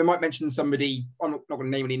 and they might mention somebody. I'm not going to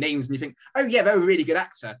name any names, and you think, oh yeah, they're a really good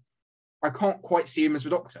actor. I can't quite see him as the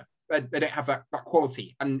Doctor. They don't have that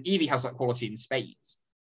quality, and Evie has that quality in spades.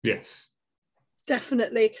 Yes.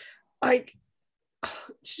 Definitely. Like,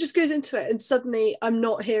 she just goes into it and suddenly I'm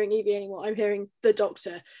not hearing Evie anymore, I'm hearing the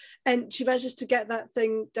Doctor, and she manages to get that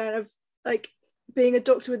thing down of like being a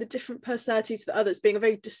Doctor with a different personality to the others, being a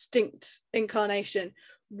very distinct incarnation,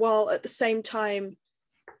 while at the same time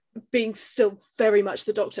being still very much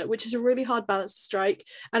the Doctor, which is a really hard balance to strike.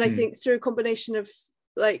 And I think through a combination of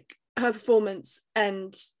like her performance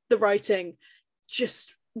and the writing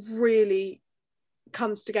just really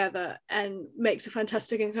comes together and makes a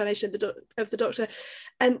fantastic incarnation of the Doctor.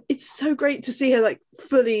 And it's so great to see her like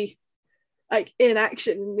fully like in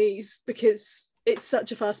action in these, because it's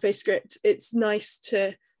such a fast-paced script. It's nice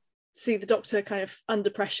to see the Doctor kind of under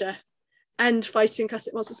pressure and fighting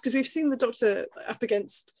classic monsters, because we've seen the Doctor up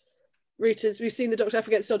against Rooters, we've seen the Doctor up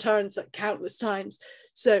against Sontarans like countless times.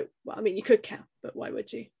 So, well, I mean, you could count, but why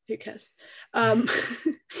would you? Who cares?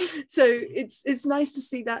 So it's nice to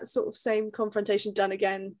see that sort of same confrontation done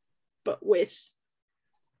again, but with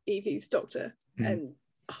Evie's Doctor. And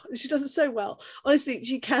she does it so well. Honestly,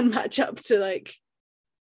 she can match up to like,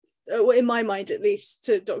 in my mind at least,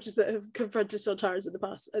 to doctors that have confronted Sontarans in the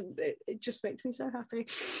past, and it just makes me so happy.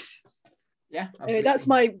 Yeah, absolutely. Anyway, that's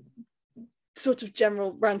my sort of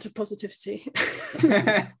general rant of positivity,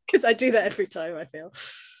 because I do that every time, I feel.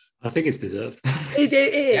 I think it's deserved. It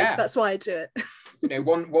is. Yeah. That's why I do it. You know,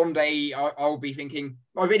 one day I'll be thinking,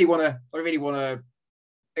 I really want to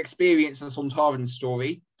experience a Sontaran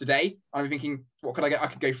story today. I'm thinking, what could I get? I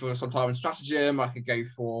could go for a Sontaran stratagem. I could go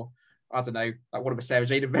for, I don't know, like one of the Sarah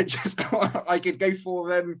Jane adventures. I could go for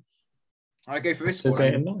this Says one.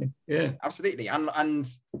 8 and 9. Yeah, Absolutely, and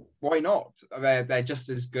why not? They're just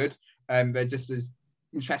as good. They're just as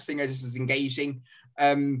interesting. They're just as engaging.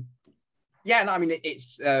 Yeah, no, I mean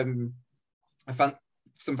it's some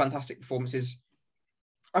fantastic performances.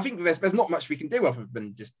 I think there's not much we can do other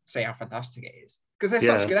than just say how fantastic it is, because there's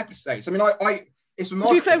such good episodes. I mean, it's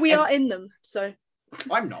remarkable. To be fair, we are in them, so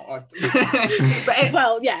I'm not.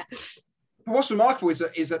 well, yeah. But what's remarkable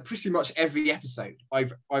is that pretty much every episode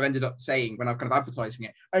I've ended up saying when I'm kind of advertising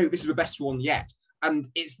it, oh, this is the best one yet, and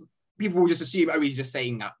it's people will just assume, oh, he's just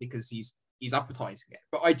saying that because he's advertising it,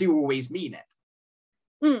 but I do always mean it.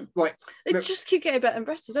 Like They just keep getting better and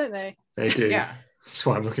better, don't they? they do. Yeah. That's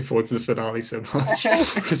why I'm looking forward to the finale so much,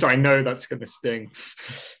 because I know that's going to sting,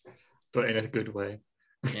 but in a good way.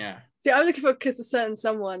 Yeah. See, I'm looking for because a certain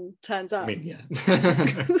someone turns up. I mean, yeah.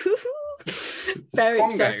 Very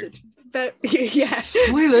Skongo. excited. Yeah.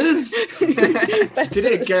 Spoilers! Best Did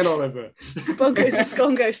it again, Oliver. Bongo's a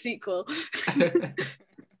Skongo sequel.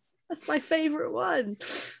 That's my favourite one.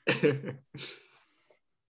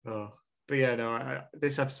 Oh, but yeah, no,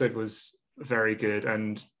 this episode was very good,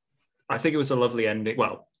 and I think it was a lovely ending.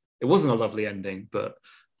 Well, it wasn't a lovely ending, but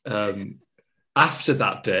after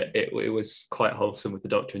that bit, it was quite wholesome with the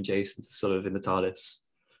Doctor and Jason sort of in the TARDIS.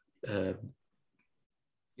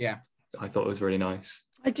 Yeah, I thought it was really nice.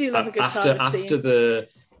 I do love a good after TARDIS scene. after the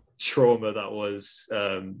trauma that was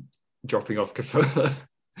dropping off Kafula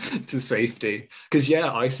to safety, because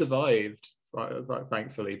I survived,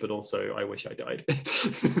 thankfully, but also I wish I died.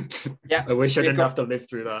 Yeah, I wish I didn't have to live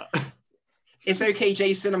through that. It's okay,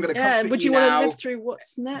 Jason. I'm going to comfort Yeah, would you now. want to live through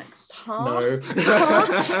what's next, huh? No.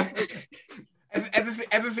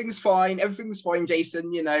 Everything's fine. Everything's fine,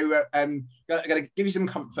 Jason. You know, gonna give you some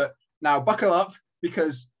comfort. Now, buckle up,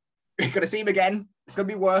 because you're going to see him again. It's going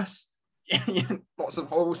to be worse. Lots of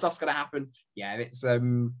horrible stuff's going to happen. Yeah,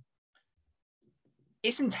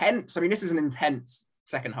 it's intense. I mean, this is an intense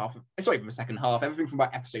second half. It's not even the second half. Everything from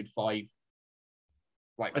about episode 5.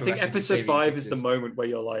 Like, I think episode 5 is the moment where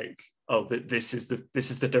you're like, oh, this is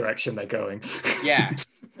the direction they're going. Yeah.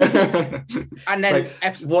 And then like,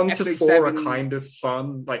 episode 1 to 4 7, are kind of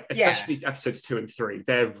fun, like especially episodes 2 and 3.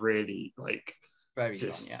 They're really like very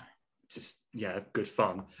just fun, good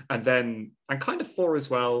fun. And kind of 4 as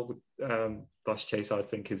well. Bus Chase, I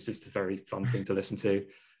think, is just a very fun thing to listen to.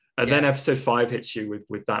 And then episode 5 hits you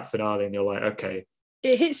with that finale, and you're like, okay.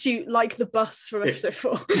 It hits you like the bus from episode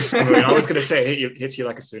 4. I mean, I was going to say it hits you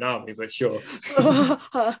like a tsunami, but sure. Don't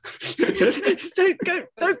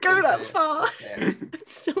go that far. Yeah.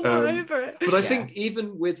 Still not over it. But I think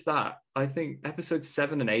even with that, I think episodes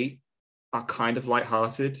 7 and 8 are kind of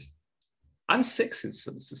lighthearted, and 6 is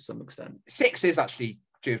to some extent. 6 is actually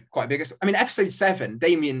quite big. I mean, episode 7,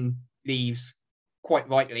 Damien leaves quite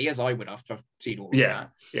rightly, as I would after I've seen all of that.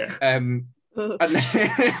 Yeah. And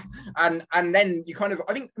then you kind of,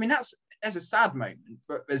 I mean that's a sad moment,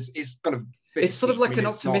 but it's kind of, it's sort of like an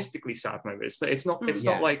optimistically sad moment. It's not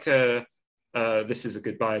like this is a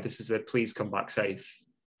goodbye, this is a please come back safe,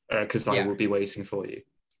 because I will be waiting for you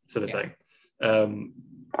sort of thing. And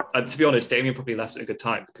to be honest, Damien probably left at a good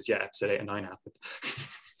time, because episode 8 and 9 happened.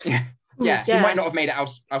 Yeah, he might not have made it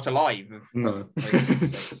out alive. No.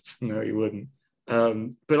 No, he wouldn't.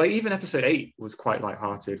 But like even episode 8 was quite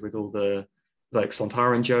lighthearted, with all the like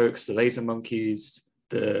Sontaran jokes, the laser monkeys,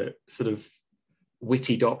 the sort of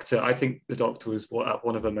witty Doctor. I think the Doctor was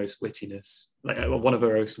one of her most wittiness, like one of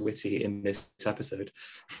her most witty in this episode.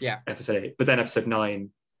 Yeah, episode 8. But then episode 9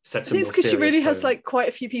 sets. I think it's because she really has like quite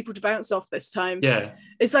a few people to bounce off this time. Yeah,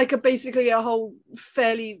 it's like basically a whole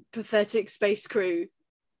fairly pathetic space crew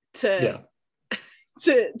to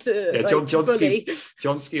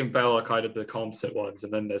Johnsky and Bell are kind of the competent ones,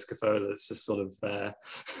 and then there's Kaffola that's just sort of there.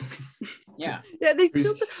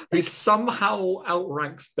 Who somehow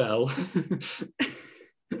outranks Bell,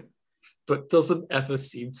 but doesn't ever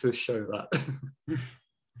seem to show that.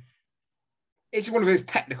 It's one of those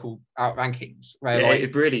technical outrankings where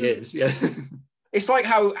it really is. Yeah, it's like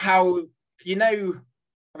how I don't know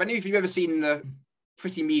if you've ever seen the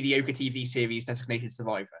pretty mediocre TV series Designated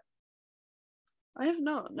Survivor. I have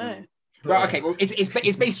not. No. Well, okay. Well,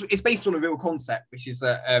 it's based on a real concept, which is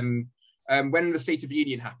that when the State of the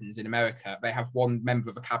Union happens in America, they have one member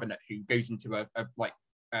of the cabinet who goes into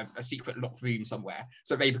a secret locked room somewhere,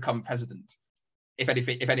 so they become president. If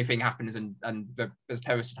anything happens and there's a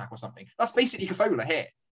terrorist attack or something, that's basically Cthulhu here.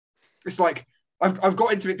 It's like I've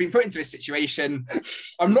been put into this situation.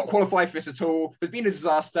 I'm not qualified for this at all. There's been a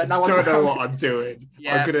disaster. Now I don't know what I'm doing.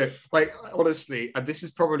 Yeah. I'm gonna honestly, and this is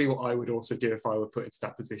probably what I would also do if I were put into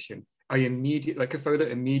that position. Cthulhu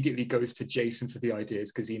immediately goes to Jason for the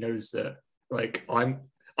ideas because he knows that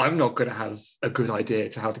I'm not gonna have a good idea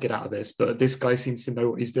to how to get out of this, but this guy seems to know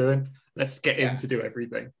what he's doing. Let's get him to do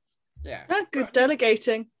everything. Yeah. Good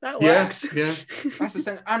delegating. That works. Yeah. That's the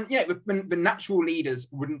sense. And yeah, the natural leaders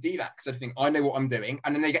wouldn't do that because they think I know what I'm doing,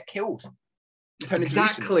 and then they get killed.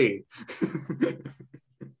 Exactly.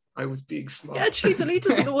 I was being smart. Yeah, actually, the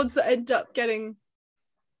leaders are the ones that end up getting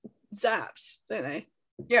zapped, don't they?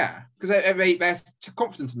 Yeah, because they're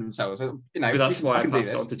confident in themselves. You know, but that's why I can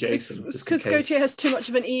passed it on to Jason. Because Gautier has too much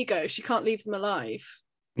of an ego. She can't leave them alive.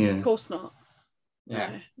 Yeah. Of course not.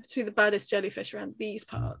 Yeah. No, to be the baddest jellyfish around these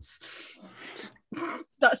parts.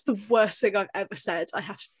 That's the worst thing I've ever said. I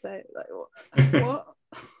have to say, what?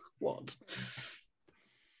 What?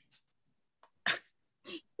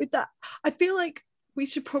 With that, I feel like we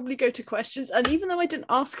should probably go to questions. And even though I didn't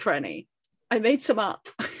ask for any, I made some up.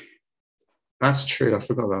 That's true. I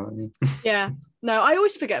forgot that. Yeah. No, I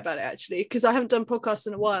always forget about it actually because I haven't done podcasts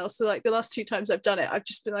in a while. So like the last 2 times I've done it, I've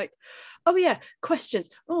just been like, oh yeah, questions.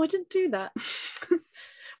 Oh, I didn't do that.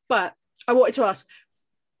 But I wanted to ask,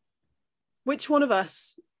 which one of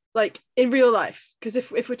us, like in real life, because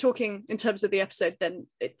if we're talking in terms of the episode, then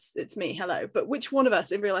it's me, hello. But which one of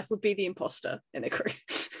us in real life would be the imposter in a crew?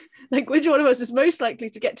 Like which one of us is most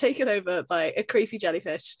likely to get taken over by a creepy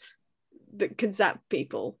jellyfish that can zap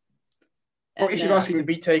people? Or if you're asking to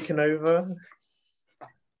be taken over,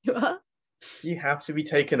 What? you have to be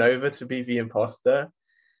taken over to be the imposter.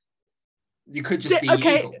 You could just be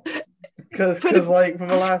okay. evil. Because like for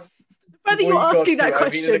the last Whether you're asking that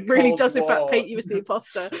question really does in fact war. paint you as the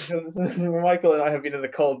imposter. Michael and I have been in the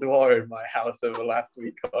Cold War in my house over the last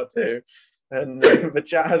week or two, and the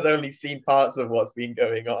chat has only seen parts of what's been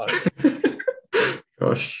going on.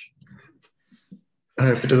 Gosh. I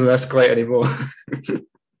hope it doesn't escalate anymore.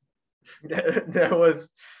 There was,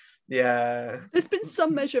 yeah. There's been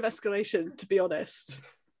some measure of escalation, to be honest.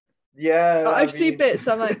 Yeah. I've seen bits,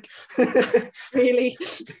 I'm like, really?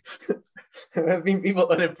 There have been people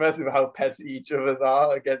unimpressed with how petty each of us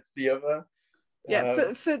are against the other.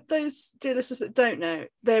 Yeah, for those dear listeners that don't know,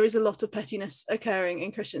 there is a lot of pettiness occurring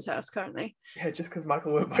in Christian's house currently. Yeah, just because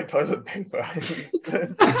Michael won't buy toilet paper.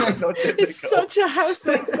 It's such a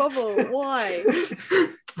housemate squabble. Why?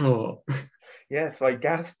 Oh. Yeah, so I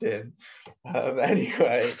gassed him.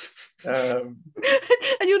 Anyway. And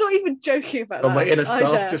you're not even joking about that. My inner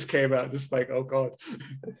self either. just came out, just like, oh God.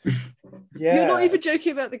 Yeah. You're not even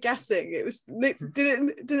joking about the gassing. It was did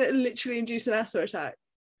it literally induce an asthma attack?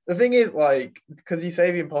 The thing is, like, because you say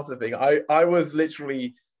the imposter thing, I was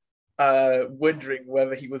literally wondering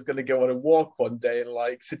whether he was going to go on a walk one day and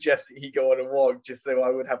like suggest that he go on a walk just so I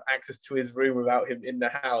would have access to his room without him in the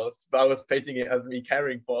house. But I was painting it as me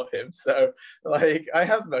caring for him. So like I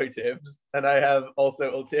have motives and I have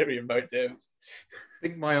also ulterior motives. I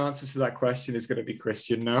think my answer to that question is going to be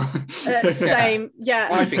Christian now. Same, yeah.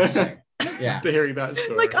 I think so. Yeah. After hearing that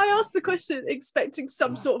story. Like I asked the question expecting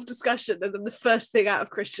some sort of discussion, and then the first thing out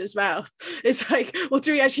of Christian's mouth is like, well,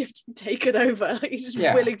 do we actually have to be taken over? Like he's just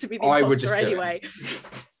willing to be the imposter anyway.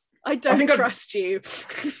 I don't trust you.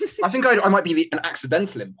 I think I might be an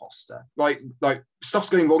accidental imposter. Like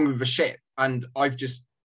stuff's going wrong with the ship and I've just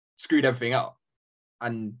screwed everything up.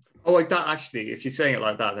 And like that actually, if you're saying it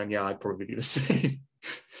like that, then yeah, I'd probably do the same.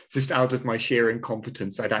 Just out of my sheer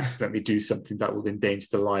incompetence, I'd accidentally do something that will endanger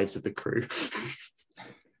the lives of the crew.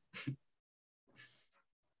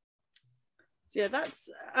 So yeah,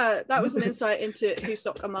 that was an insight into Who's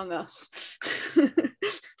Not Among Us.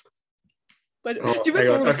 But do you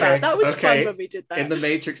remember all of that? That was fun when we did that. In the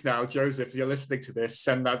Matrix now, Joseph, if you're listening to this,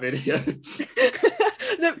 send that video.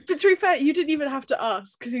 No, but to be fair, you didn't even have to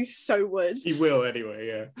ask because he so would. He will anyway,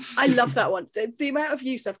 yeah. I love that one. The amount of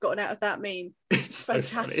use I've gotten out of that meme, it's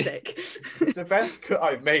fantastic. It's the best cut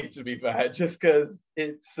I've made, to be fair, just because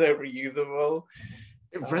it's so reusable.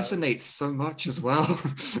 It resonates so much as well.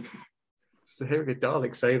 To hear a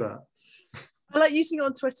Dalek say that. I like using it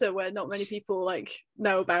on Twitter where not many people like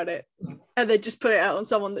know about it, and they just put it out on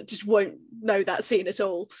someone that just won't know that scene at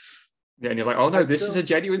all. Yeah, and you're like, oh no, I this is still- a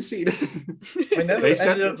genuine scene. I never They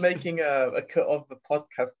said ended up this. making a cut of the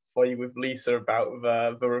podcast for you with Lisa about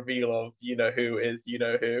the reveal of you know who is you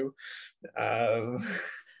know who.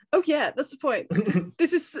 Oh yeah, that's the point.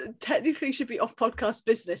 This is technically should be off podcast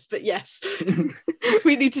business, but yes,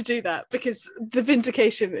 we need to do that because the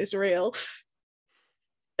vindication is real.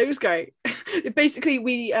 It was great. Basically,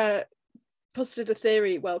 we posited a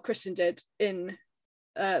theory, well, Christian did in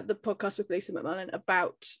the podcast with Lisa McMullen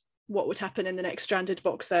about what would happen in the next Stranded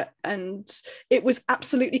box set, and it was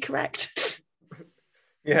absolutely correct.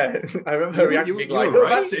 Yeah, I remember her You- reacting you- being you like, were "Oh,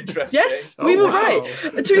 right." that's interesting." Yes, Oh, we were wow.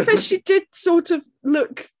 right. To be fair, she did sort of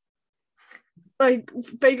look like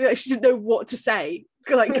vaguely like she didn't know what to say.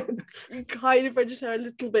 Like kind of rendered her a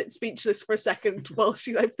little bit speechless for a second while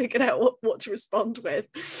she like figured out what to respond with.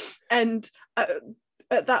 And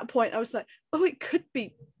at that point I was like, oh, it could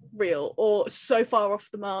be real or so far off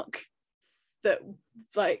the mark that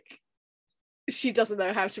like she doesn't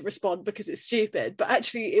know how to respond because it's stupid, but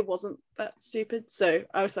actually it wasn't that stupid. So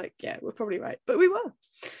I was like, yeah, we're probably right, but we were.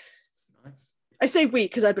 Nice. I say we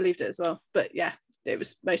because I believed it as well, but yeah, it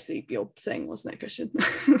was mostly your thing, wasn't it, Christian?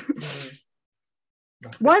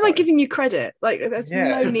 Why am I giving you credit? Like, there's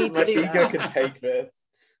no need my to do ego that. can take this.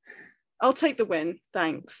 I'll take the win,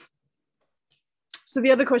 thanks. So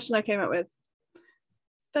the other question I came up with,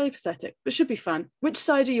 very pathetic, but should be fun. Which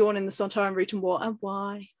side are you on in the Sontaran Rutan War and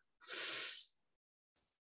why?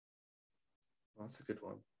 That's a good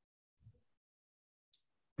one.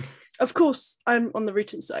 Of course, I'm on the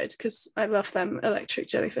Rutan side because I love them electric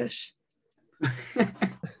jellyfish.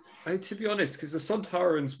 To be honest, because the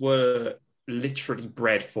Sontarans were literally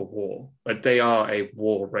bred for war. Like they are a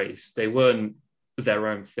war race. They weren't their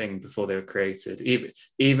own thing before they were created.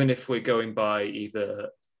 Even if we're going by either,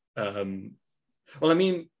 well, I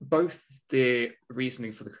mean, both the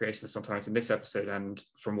reasoning for the creation of the Sontarans in this episode and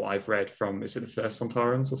from what I've read from, is it the first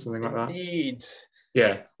Sontarans or something like that? Indeed.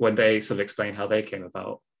 Yeah, when they sort of explain how they came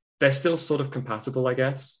about, they're still sort of compatible, I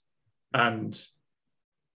guess. And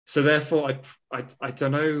so therefore, I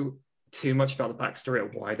don't know too much about the backstory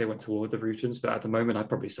of why they went to war with the Rutans, but at the moment, I'd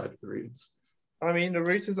probably side with the Rutans. I mean, the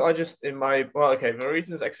Rutans are just the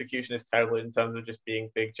Rutans' execution is terrible in terms of just being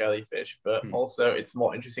big jellyfish, but also it's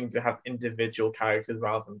more interesting to have individual characters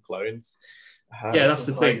rather than clones. Yeah, that's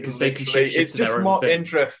the thing, because they can literally, shape it's to just their own more thing.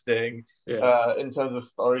 interesting Yeah. in terms of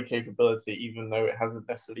story capability, even though it hasn't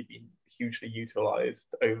necessarily been hugely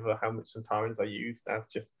utilized over how much Sontarans are used as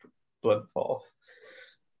just blunt force.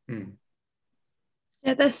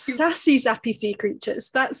 Yeah, they're sassy, zappy sea creatures.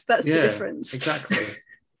 That's the difference. Exactly.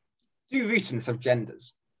 Do Rutans have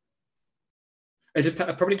genders? It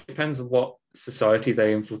probably depends on what society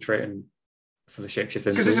they infiltrate and sort of shapeshift into.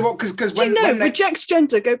 Because this is what because Do you know, reject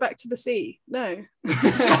gender, go back to the sea. No.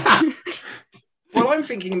 Well, I'm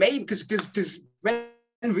thinking maybe because when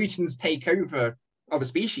Rutans take over other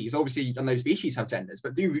species, obviously, and those species have genders,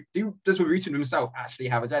 but does the Rutan himself actually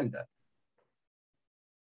have a gender?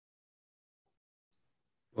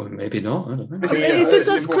 Well, maybe not. I don't know. This is- Is it's this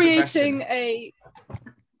an us important creating question. a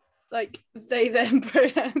like they them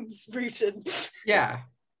pronouns Rutan? Yeah,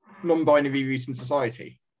 non-binary Rutan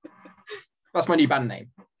society. That's my new band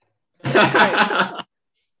name.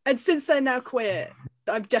 And since they're now queer,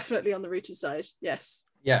 I'm definitely on the Rutan side. Yes.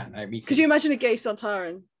 Yeah, no, me. Could you imagine a gay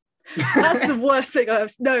Sontaran? That's the worst thing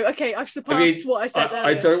I've. No, okay, I've surpassed what I said I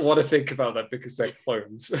earlier. don't want to think about that because they're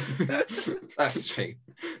clones. That's true.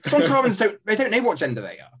 Sontarans don't know what gender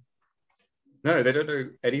they are. No, they don't know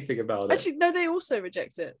anything about it. Actually, no, they also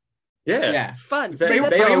reject it. Yeah. Yeah. Fun. They, So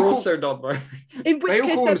they they're- are all also non-binary. in which they all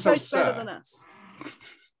case call they're both themselves better sir. than us.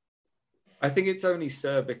 I think it's only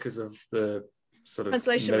Sir because of the sort of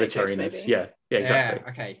Translation matrix, maybe. militariness. Yeah, exactly.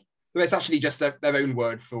 Yeah, okay. So it's actually just their own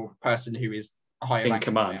word for person who is a higher In rank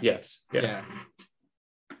command, player. yes. Yeah.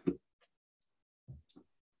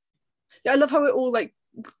 Yeah, I love how we're all like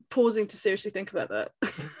pausing to seriously think about that.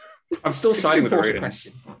 I'm still It's an siding with the important Rutans.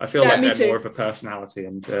 question. I feel Yeah, like me they're too. more of a personality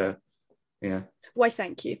and yeah. Why,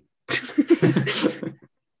 thank you.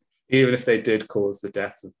 Even if they did cause the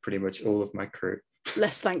deaths of pretty much all of my crew.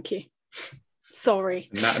 Less thank you. Sorry.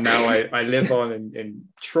 And now I live on in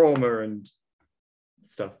trauma and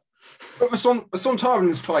stuff. But the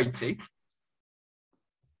Sontarans tried to.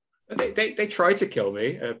 They tried to kill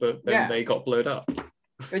me, but then Yeah. they got blown up.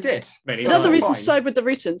 They did. Many Another fine. reason to side with the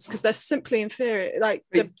Rutans because they're simply inferior. Like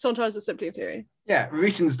the They- Sontarans are simply inferior. Yeah,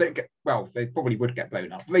 Rutans don't get. Well, they probably would get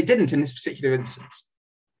blown up. But they didn't in this particular instance.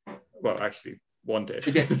 Well, actually, one did.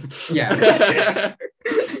 They did. Yeah.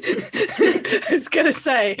 I was gonna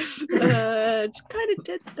say, kind of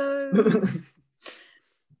did though.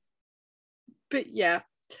 But yeah,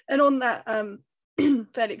 and on that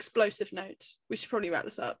fairly explosive note, we should probably wrap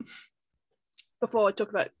this up before I talk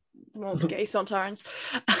about more gay Sontarans.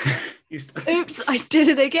 Oops, I did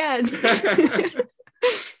it again.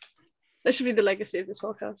 That should be the legacy of this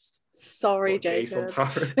podcast. Sorry, Jacob.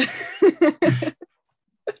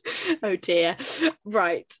 Oh dear.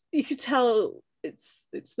 Right. You could tell it's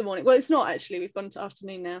the morning. Well, it's not actually. We've gone to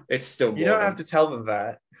afternoon now. It's still morning. You don't have to tell them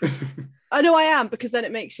that. I know I am, because then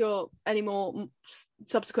it makes your any more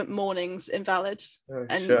subsequent mornings invalid,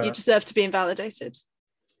 and sure. you deserve to be invalidated.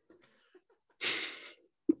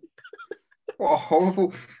 What a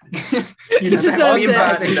horrible. He deserves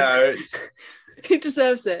it. Notes. He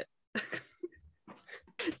deserves it.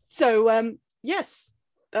 So yes,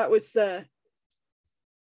 that was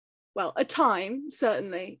well, a time,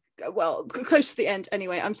 certainly. Well, close to the end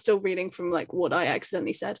anyway. I'm still reading from like what I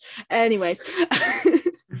accidentally said. Anyways,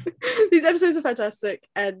 these episodes are fantastic,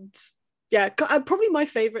 and yeah, probably my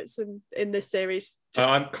favorites in this series.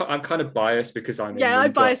 I'm kind of biased because I'm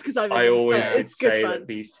I'm biased because I always did it's good say fun. that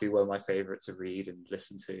these two were my favorite to read and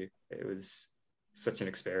listen to. It was such an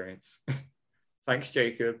experience. Thanks,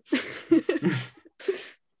 Jacob.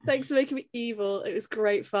 Thanks for making me evil. It was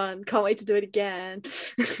great fun. Can't wait to do it again.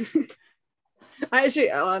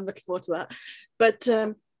 I'm looking forward to that. But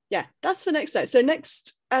yeah, that's for next time. So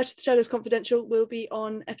next Out of the Shadows Confidential will be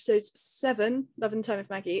on episodes 7, Love and Time of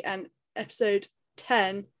Maggie, and episode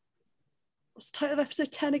 10. What's the title of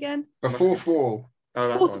episode 10 again? The Fourth Wall. Oh,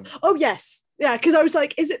 that one. Oh yes. Yeah, because I was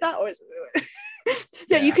like, is it that or is it...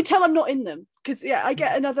 yeah, you could tell I'm not in them. Because yeah, I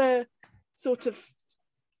get another sort of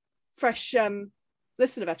fresh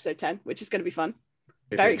listen of episode 10, which is going to be fun.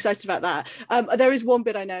 Very excited about that. There is one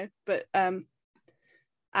bit I know, but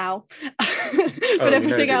ow. But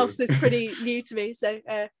everything else is pretty new to me. So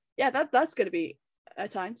yeah, that's going to be a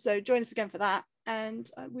time. So join us again for that, and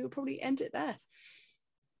we will probably end it there.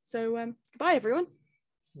 So goodbye, everyone.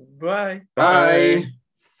 Bye. Bye.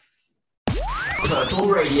 Purple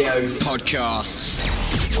Radio Podcasts.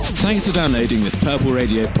 Thanks for downloading this Purple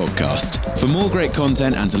Radio podcast. For more great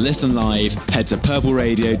content and to listen live, head to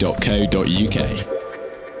purpleradio.co.uk.